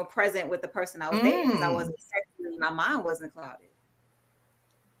be, present with the person I was dating because I wasn't sexually, my mind wasn't clouded.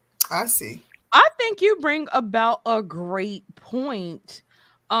 I see. I think you bring about a great point.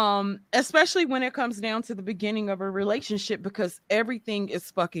 Especially when it comes down to the beginning of a relationship, because everything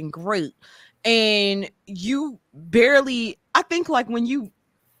is fucking great. And you barely, I think like when you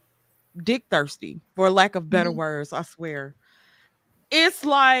dick thirsty, for lack of better words, I swear, it's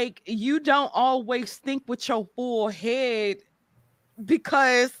like you don't always think with your full head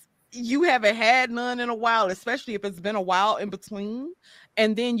because you haven't had none in a while, especially if it's been a while in between.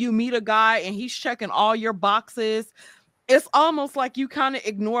 And then you meet a guy and he's checking all your boxes. It's almost like you kind of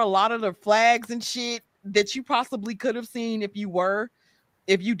ignore a lot of the flags and shit that you possibly could have seen if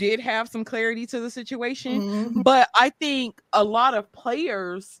you did have some clarity to the situation. But I think a lot of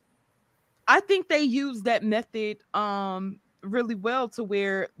players, I think they use that method really well to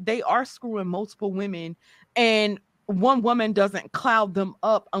where they are screwing multiple women and one woman doesn't cloud them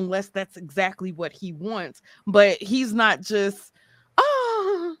up unless that's exactly what he wants. But he's not just,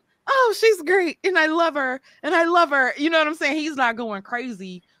 oh, she's great and I love her. You know what I'm saying? He's not going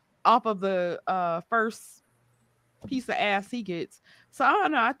crazy off of the first piece of ass he gets. So I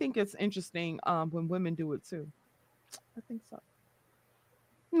don't know. I think it's interesting when women do it too. I think so.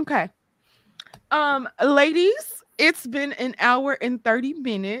 Okay. Ladies, it's been an hour and 30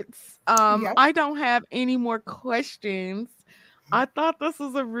 minutes. Yep. I don't have any more questions. I thought this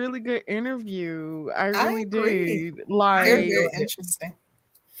was a really good interview. I really did. Very interesting.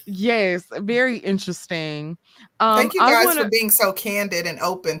 Yes, very interesting. Thank you guys for being so candid and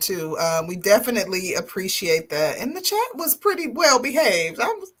open too. We definitely appreciate that. And the chat was pretty well behaved. I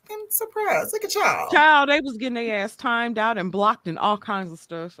was surprised. Like a child. They was getting their ass timed out and blocked and all kinds of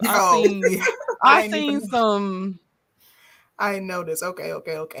stuff. I seen some. I noticed. Okay.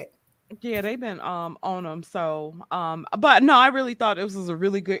 Yeah, they've been on them. So but no, I really thought this was a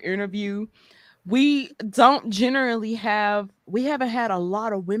really good interview. We don't generally we haven't had a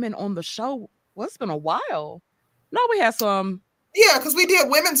lot of women on the show. Well, it's been a while. No, we had some. Yeah, because we did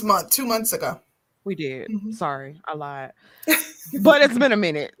Women's Month 2 months ago. We did. Sorry, I lied. But it's been a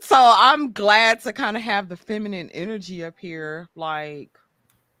minute. So I'm glad to kind of have the feminine energy up here. Like,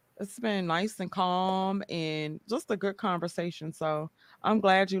 it's been nice and calm and just a good conversation. So I'm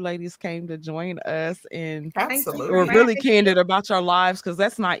glad you ladies came to join us and we're really candid about your lives because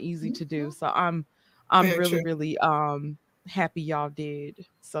that's not easy to do. So I'm really happy y'all did.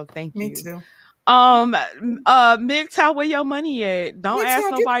 So thank you. Me too. MGTOW, where your money at? Don't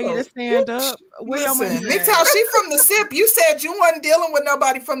ask nobody to stand up. Where your money at? MGTOW, she from the SIP. You said you wasn't dealing with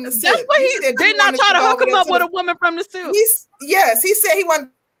nobody from the SIP. That's what he did. Not try to hook him up with a woman from the SIP. Yes, he said he wanted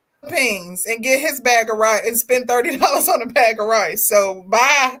Philippines and get his bag of rice and spend $30 on a bag of rice. So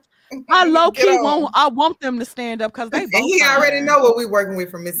bye. I low-key want them to stand up because they both he already know what we working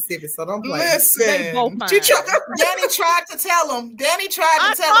with from Mississippi, so don't blame. Listen, they both Danny tried to tell him.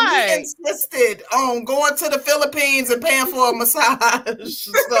 He insisted on going to the Philippines and paying for a massage.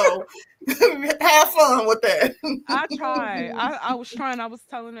 So have fun with that. I tried. I was trying. I was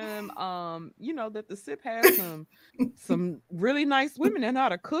telling them, that the SIP has some really nice women that know how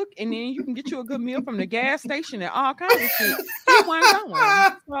to cook, and then you can get you a good meal from the gas station and all kinds of shit. He wasn't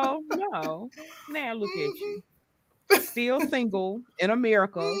going. So no. Now look at you. Still single in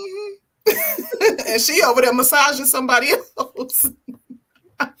America. And she over there massaging somebody else.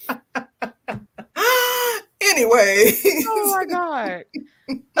 Anyway. Oh my God.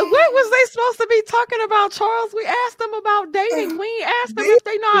 What was they supposed to be talking about, Charles? We asked them about dating. We ain't asked them if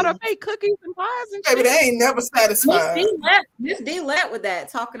they know how to make cookies and pies and shit. Baby, they ain't never satisfied. Miss D let with that,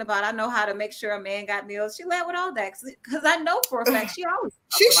 talking about I know how to make sure a man got meals. She let with all that because I know for a fact she always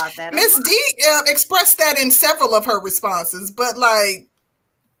talks about that. Miss D expressed that in several of her responses, but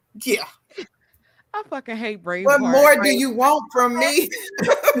yeah. I fucking hate Braveheart. What more do you want from me?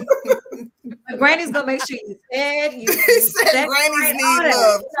 Granny's gonna make sure you fed. He said grannies need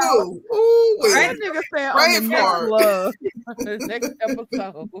love too. Ooh, that nigga said on the next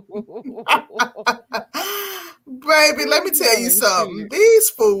episode. Baby, let me tell you something. These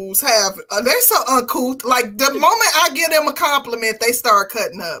fools they're so uncouth. Like the moment I give them a compliment, they start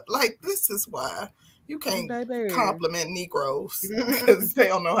cutting up. Like, this is why you can't compliment Negroes because they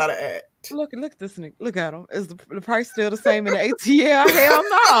don't know how to act. Look at this nigga. Look at him. Is the price still the same in the ATL? Hell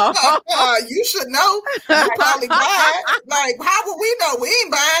no. You should know. You probably buy it. Like, how would we know? We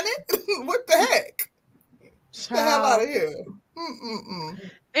ain't buying it. What the heck? Get the hell out of here.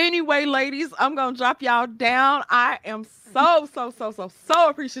 Anyway, ladies, I'm gonna drop y'all down. I am so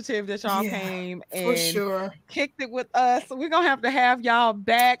appreciative that y'all came and kicked it with us. We're gonna have y'all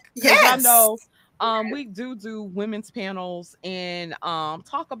back. Yes. I know we do women's panels and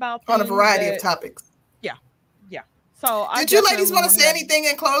talk about on a variety of topics. Yeah. So did you ladies want to say anything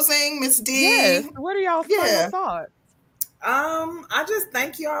in closing, Miss D? Yes. What are y'all thoughts? I just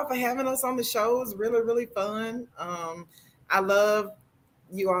thank you all for having us on the show. It was really, really fun. I love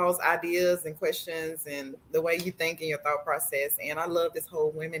you all's ideas and questions and the way you think and your thought process. And I love this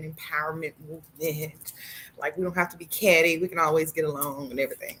whole women empowerment movement. Like, we don't have to be catty. We can always get along and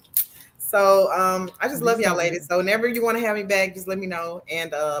everything. So I just love y'all ladies. So whenever you want to have me back, just let me know.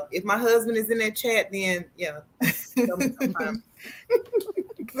 And if my husband is in that chat, then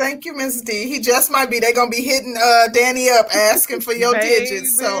Thank you, Miss D. He just might be. They're gonna be hitting Danny up asking for your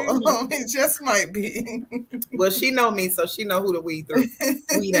digits. So it just might be. Well, she know me, so she know who to weed through.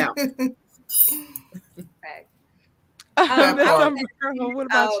 Weed out. What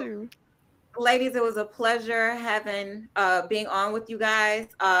about you? Ladies, it was a pleasure having being on with you guys.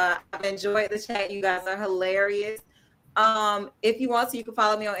 I've enjoyed the chat. You guys are hilarious. If you want to, you can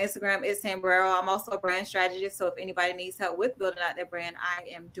follow me on Instagram. It's Sambrero. I'm also a brand strategist. So if anybody needs help with building out their brand, I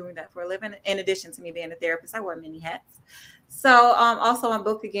am doing that for a living. In addition to me being a therapist, I wear many hats. So also my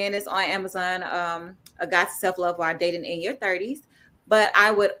book again is on Amazon, A Guide to Self-Love While Dating in Your 30s. But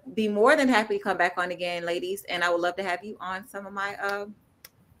I would be more than happy to come back on again, ladies. And I would love to have you on some of my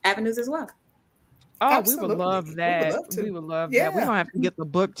avenues as well. Oh, Absolutely. We would love that. We would love that. We're gonna have to get the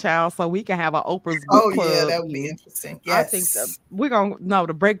book, child, so we can have an Oprah's book club. Yeah, that would be interesting. Yes. I think we're gonna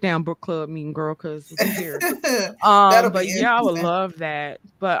the breakdown book club meeting, girl, because we're here. That'll but be yeah, I would love that.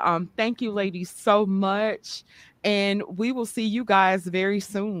 But thank you, ladies, so much, and we will see you guys very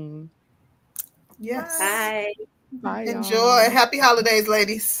soon. Yes. Bye. Bye. Enjoy. Y'all. Happy holidays,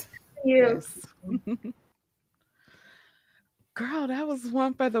 ladies. Thank you. Yes. Girl, that was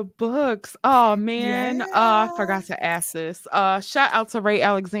one for the books. Oh man, I forgot to ask this. Shout out to Ray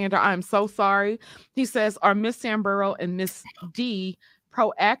Alexander. I'm so sorry. He says, are Miss Sambrero and Miss D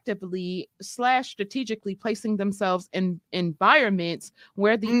proactively / strategically placing themselves in environments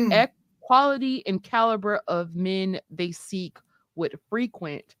where the quality and caliber of men they seek would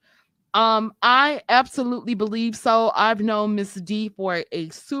frequent? I absolutely believe so. I've known Miss D for a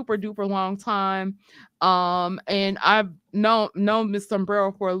super duper long time. And I've known Miss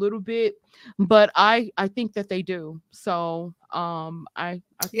Sambrero for a little bit, but I think that they do. So I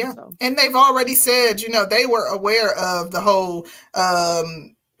think so. And they've already said, they were aware of the whole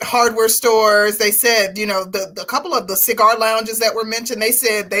hardware stores. They said, the couple of the cigar lounges that were mentioned, they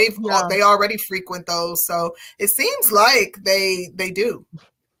said they already frequent those. So it seems like they do.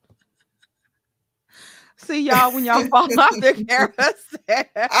 See y'all when y'all fall off the carousel.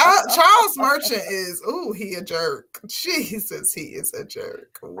 Charles Merchant is he a jerk. Jesus, he is a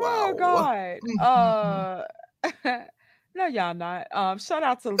jerk. Wow. Oh God. No, y'all not. Shout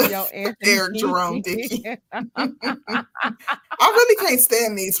out to Leo Anthony. Eric Jerome Dickey. I really can't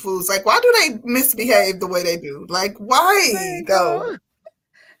stand these fools. Like, why do they misbehave the way they do? Like, why though?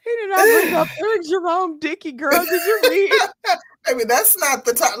 He did not bring up Eric Jerome Dickey, girl. Did you read? I mean, that's not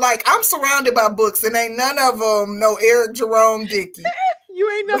the time. Like, I'm surrounded by books, and ain't none of them no Eric Jerome Dickey.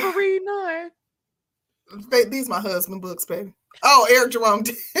 You ain't never read none. These my husband books, baby. Oh, Eric Jerome.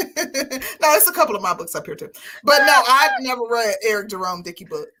 No, it's a couple of my books up here too. But no, I've never read Eric Jerome Dickey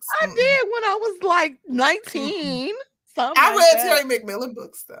books. I did when I was like 19. I read Terry McMillan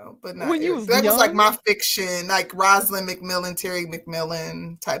books though, but not when you was that young? was like my fiction, like Rosalind McMillan, Terry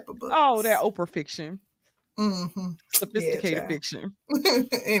McMillan type of books. Oh, that Oprah fiction. Mm-hmm. Sophisticated fiction.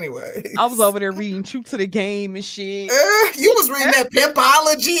 Anyway, I was over there reading True to the Game and shit. You was reading that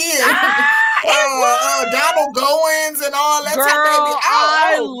Pimpology and Donald Goins and all that. Girl,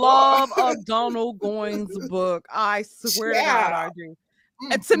 I love a Donald Goins book. I swear to God, I do.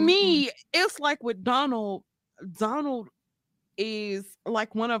 And to me, it's like with Donald is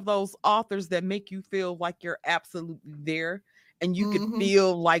like one of those authors that make you feel like you're absolutely there. And you could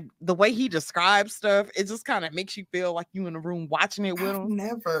feel like the way he describes stuff, it just kind of makes you feel like you in the room watching it with him.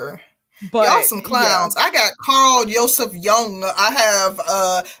 Never. But y'all some clowns. I got Carl Joseph Jung. I have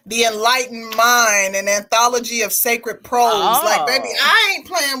The Enlightened Mind, an anthology of sacred prose. Like, baby, I ain't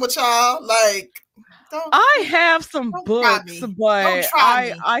playing with y'all. Like, I have some books, but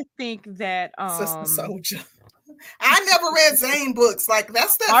I think that Sister Soldier. I never read Zane books. Like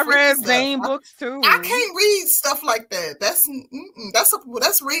that's that. I freaky read stuff. Zane books too. I can't read stuff like that. That's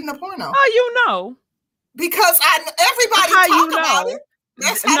reading a porno. How you know? Because everybody How talk you about know? it.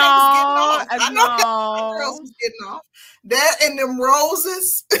 That's how they was getting off. I know how No. girls was getting off. That and them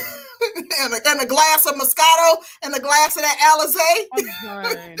roses and a glass of Moscato and a glass of that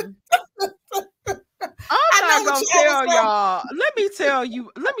Alizé. I'm not gonna tell y'all. Let me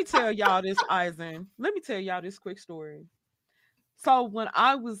tell y'all this, Eisen. Let me tell y'all this quick story. So when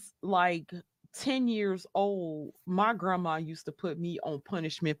I was like 10 years old, my grandma used to put me on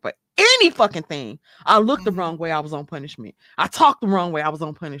punishment for any fucking thing. I looked the wrong way, I was on punishment. I talked the wrong way, I was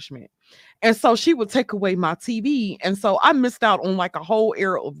on punishment. And so she would take away my TV. And so I missed out on like a whole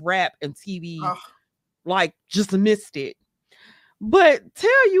era of rap and TV. Like just missed it. But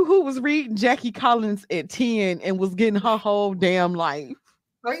tell you who was reading Jackie Collins at 10 and was getting her whole damn life.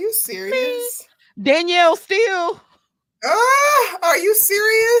 Are you serious? Danielle Steele. Are you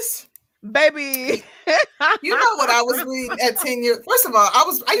serious? Baby. You know what I was reading at 10 years. First of all,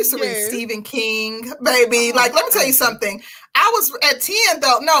 I used to read Stephen King, baby. Like, let me tell you something. I was at 10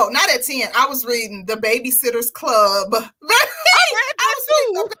 though. No, not at 10. I was reading The Babysitter's Club. I was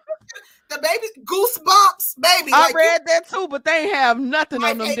reading the baby Goosebumps, baby. I read that too, but they have nothing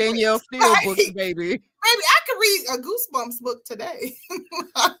on them Danielle Steele books, baby. Baby, I could read a Goosebumps book today.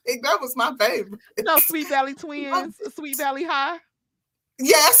 I think that was my favorite. No, Sweet Valley Twins, Sweet Valley High.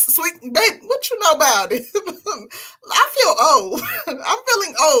 Yes, sweet babe. What you know about it? I feel old. I'm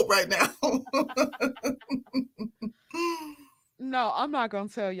feeling old right now. No, I'm not gonna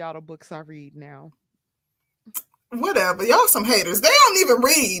tell y'all the books I read now. Whatever, y'all some haters. They don't even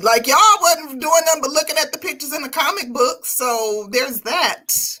read. Like y'all wasn't doing nothing but looking at the pictures in the comic books. So there's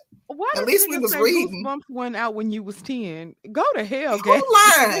that. Why at least we was reading. Goosebumps went out when you was 10. Go to hell, Who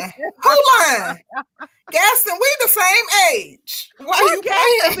lying? Who lying? Gaston, we the same age. Why you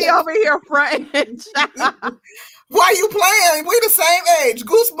playing? Be over here fronting. Why you playing? We the same age.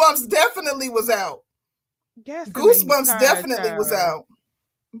 Goosebumps definitely was out. Goosebumps definitely was out.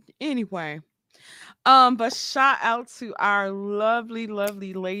 Anyway. But shout out to our lovely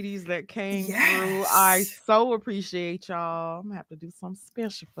ladies that came through. I so appreciate y'all. I'm gonna have to do something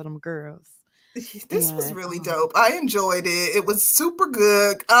special for them girls. This was really dope. I enjoyed it. It was super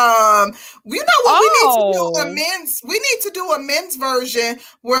good. You know what? We need to do a men's version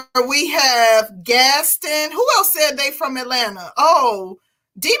where we have Gaston. Who else said they from Atlanta? Oh,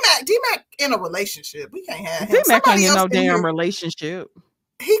 D-Mac in a relationship. We can't have him. D-Mac ain't in no damn relationship.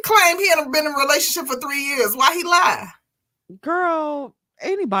 He claimed he had been in a relationship for 3 years. Why he lie? Girl,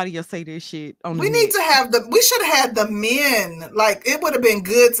 anybody will say this shit on the need to have we should have had the men. Like it would have been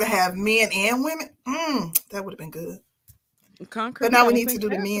good to have men and women. That would have been good. But now we need to do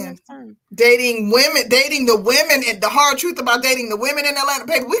the men. Dating the women, and the hard truth about dating the women in Atlanta.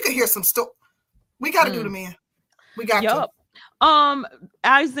 Baby, we could hear some stuff. We got to do the men. We got to.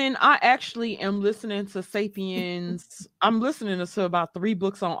 Eisen, I actually am listening to Sapiens. I'm listening to about 3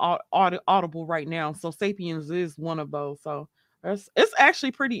 books on Audible right now. So Sapiens is one of those. So it's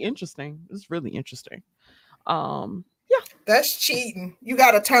actually pretty interesting. It's really interesting. That's cheating. You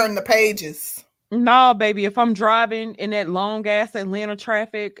got to turn the pages. No, baby. If I'm driving in that long ass Atlanta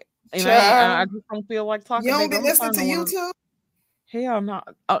traffic and I just don't feel like talking, you don't be listening to YouTube? Hell no.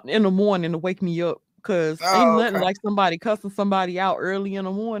 In the morning to wake me up. Because ain't nothing like somebody cussing somebody out early in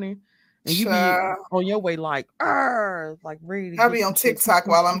the morning and you be on your way like ready to I'll be on TikTok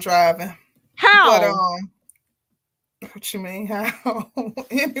while I'm driving. How? But, what you mean how?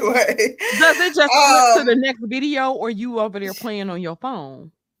 Anyway. Does it just flip to the next video or you over there playing on your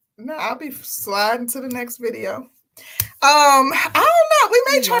phone? No, I'll be sliding to the next video. I don't know. We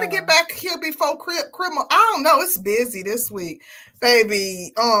may try to get back here before criminal. I don't know. It's busy this week,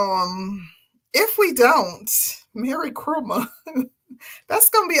 baby. If we don't, Merry Kruma. That's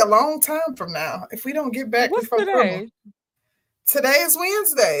gonna be a long time from now. If we don't get back before Kruma. Today is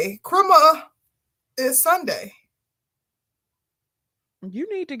Wednesday. Kruma is Sunday. You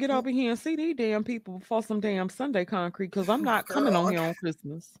need to get over here and see these damn people before some damn Sunday concrete, because I'm not coming on here on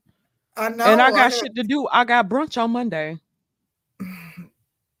Christmas. I know. And I got shit to do. I got brunch on Monday.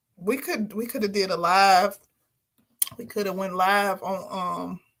 We could have did a live. We could have went live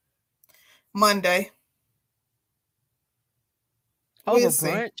on Monday. Over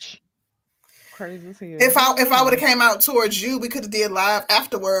brunch. Crazy as hell. If I would have came out towards you, we could have did live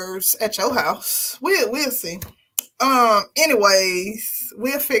afterwards at your house. We'll see. Anyways,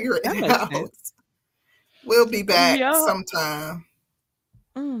 we'll figure it out. Sense. We'll be back sometime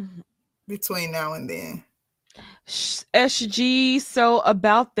between now and then. SG, so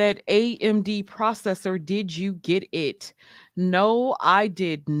about that AMD processor, did you get it? No, I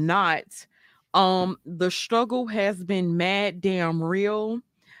did not. The struggle has been mad damn real.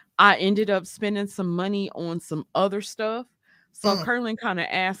 I ended up spending some money on some other stuff. So Mm, Curlin kind of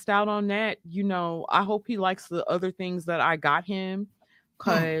asked out on that. I hope he likes the other things that I got him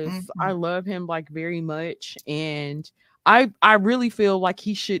because I mm. love him like very much. And I really feel like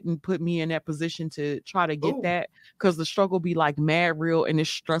he shouldn't put me in that position to try to get Ooh. that because the struggle be like mad real and it's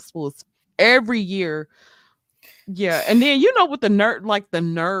stressful every year. Yeah. And then with the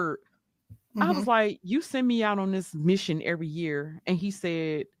nerd, I was Mhm. like, you send me out on this mission every year. And he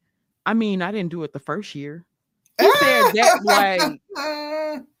said, I mean, I didn't do it the first year. He said that like,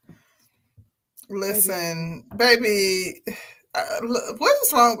 baby, Listen, baby, what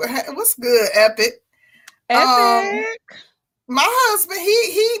is wrong with what's good, Epic? Um, epic. my husband,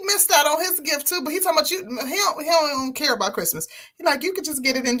 he missed out on his gift too, but he talking about you. He don't care about Christmas. He like you could just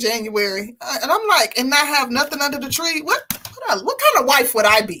get it in January, and I'm like, and not have nothing under the tree. What kind of wife would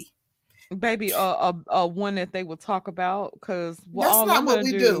I be? Baby, one that they will talk about because That's all not I'm what gonna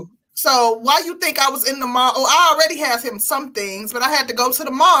we do. do. So why you think I was in the mall? Oh, I already have him some things, but I had to go to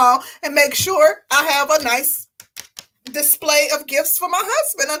the mall and make sure I have a nice display of gifts for my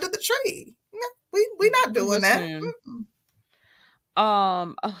husband under the tree. No, we not doing that.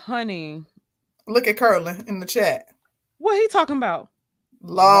 Listen, honey, Look at Curlin in the chat. what he talking about?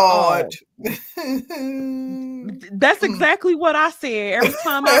 Lord. Oh, that's exactly what I said. Every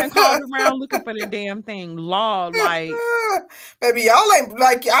time I done called around looking for the damn thing, law, like, Baby, y'all ain't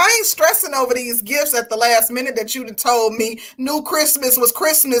like I ain't stressing over these gifts at the last minute that you told me New Christmas was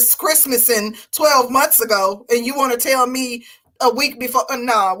Christmas in 12 months ago, and you want to tell me a week before.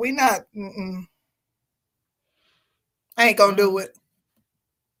 No, we not. I ain't gonna do it.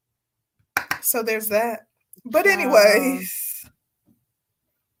 So there's that. But anyways,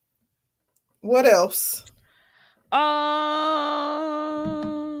 what else?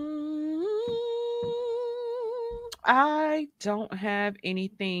 I don't have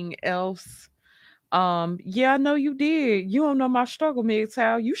anything else. Yeah, I know you did. You don't know my struggle,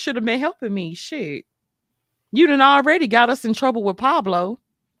 MGTOW. You should have been helping me. Shit. You done already got us in trouble with Pablo.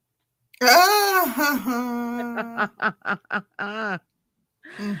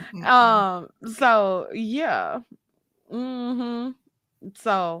 So yeah. Mm-hmm.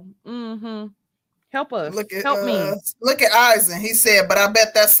 So, help us. Help me. Look at Eisen. He said, but I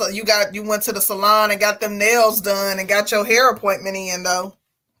bet that's you went to the salon and got them nails done and got your hair appointment in though.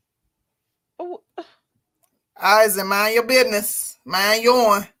 Oh, Eisen, mind your business. Mind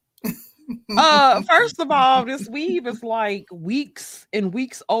yours. first of all, this weave is like weeks and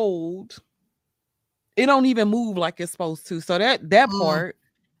weeks old. It don't even move like it's supposed to. So that part.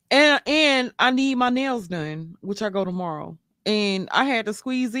 And I need my nails done, which I go tomorrow. And I had to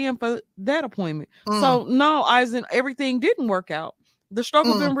squeeze in for that appointment. So no, Eisen, everything didn't work out. The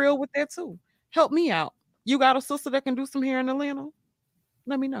struggle been real with that too. Help me out. You got a sister that can do some hair in Atlanta?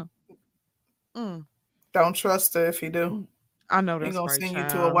 Let me know. Don't trust her if you do. I know that's gonna right, send you child.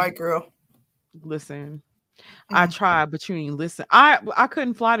 to a white girl. Listen, I tried, but you ain't listen. I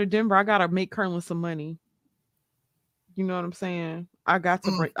couldn't fly to Denver. I gotta make Curlin some money. You know what I'm saying? I got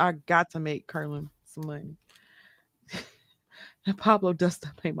to make Curlin some money. And Pablo does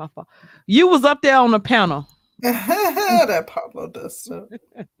stuff ain't my fault. You was up there on the panel. That Pablo does stuff.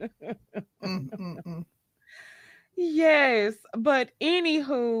 Yes, but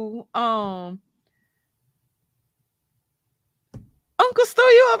anywho, Uncle Stu,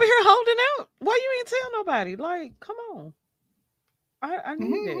 you over here holding out. Why you ain't tell nobody? Like, come on. I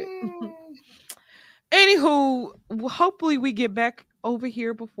need it. Anywho, hopefully we get back over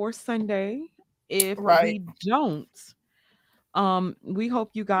here before Sunday. If we don't, we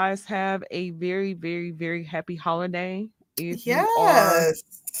hope you guys have a very, very, very happy holiday. If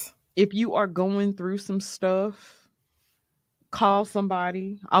you are going through some stuff, call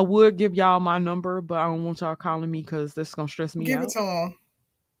somebody. I would give y'all my number, but I don't want y'all calling me because that's gonna stress me out. Give it to them.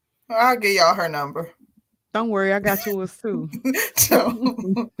 I'll give y'all her number. Don't worry, I got yours too.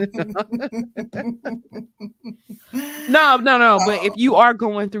 No. But if you are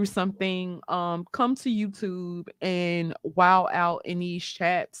going through something, come to YouTube and wow out in these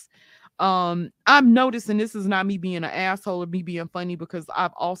chats. I'm noticing this is not me being an asshole or me being funny because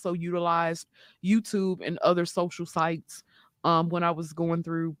I've also utilized YouTube and other social sites when I was going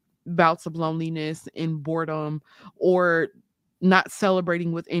through bouts of loneliness and boredom or not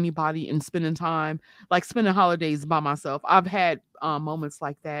celebrating with anybody and spending time, like spending holidays by myself. I've had moments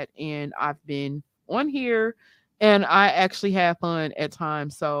like that, and I've been on here and I actually have fun at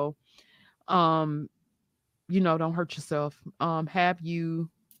times. So don't hurt yourself. Have you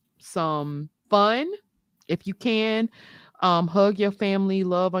some fun if you can. Hug your family,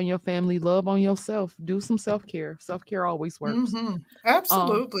 love on your family, love on yourself. Do some self-care. Self-care always works.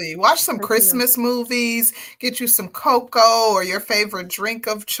 Absolutely. Watch some Heck yeah. Christmas movies, get you some cocoa or your favorite drink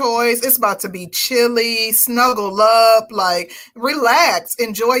of choice. It's about to be chilly, snuggle up, like relax,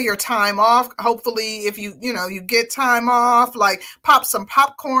 enjoy your time off. Hopefully if you get time off, like pop some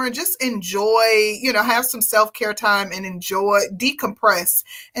popcorn, just enjoy, have some self-care time and enjoy, decompress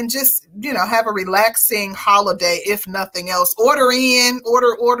and just, have a relaxing holiday if nothing else.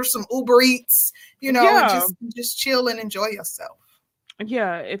 Order some Uber Eats, and Yeah. just chill and enjoy yourself.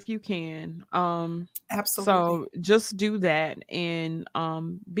 Yeah, if you can. Absolutely. So just do that and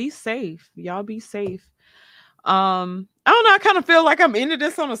be safe. Y'all be safe. I don't know, I kind of feel like I'm into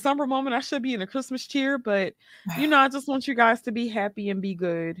this on a summer moment. I should be in a Christmas cheer, but I just want you guys to be happy and be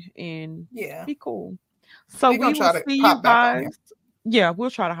good and Yeah. be cool. So We're we gonna try will to see you pop back on here. guys. Yeah,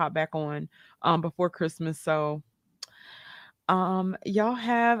 we'll try to hop back on before Christmas. So y'all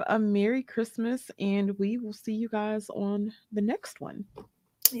have a Merry Christmas and we will see you guys on the next one.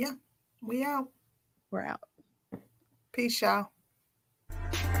 Yeah. We out. We're out. Peace, y'all.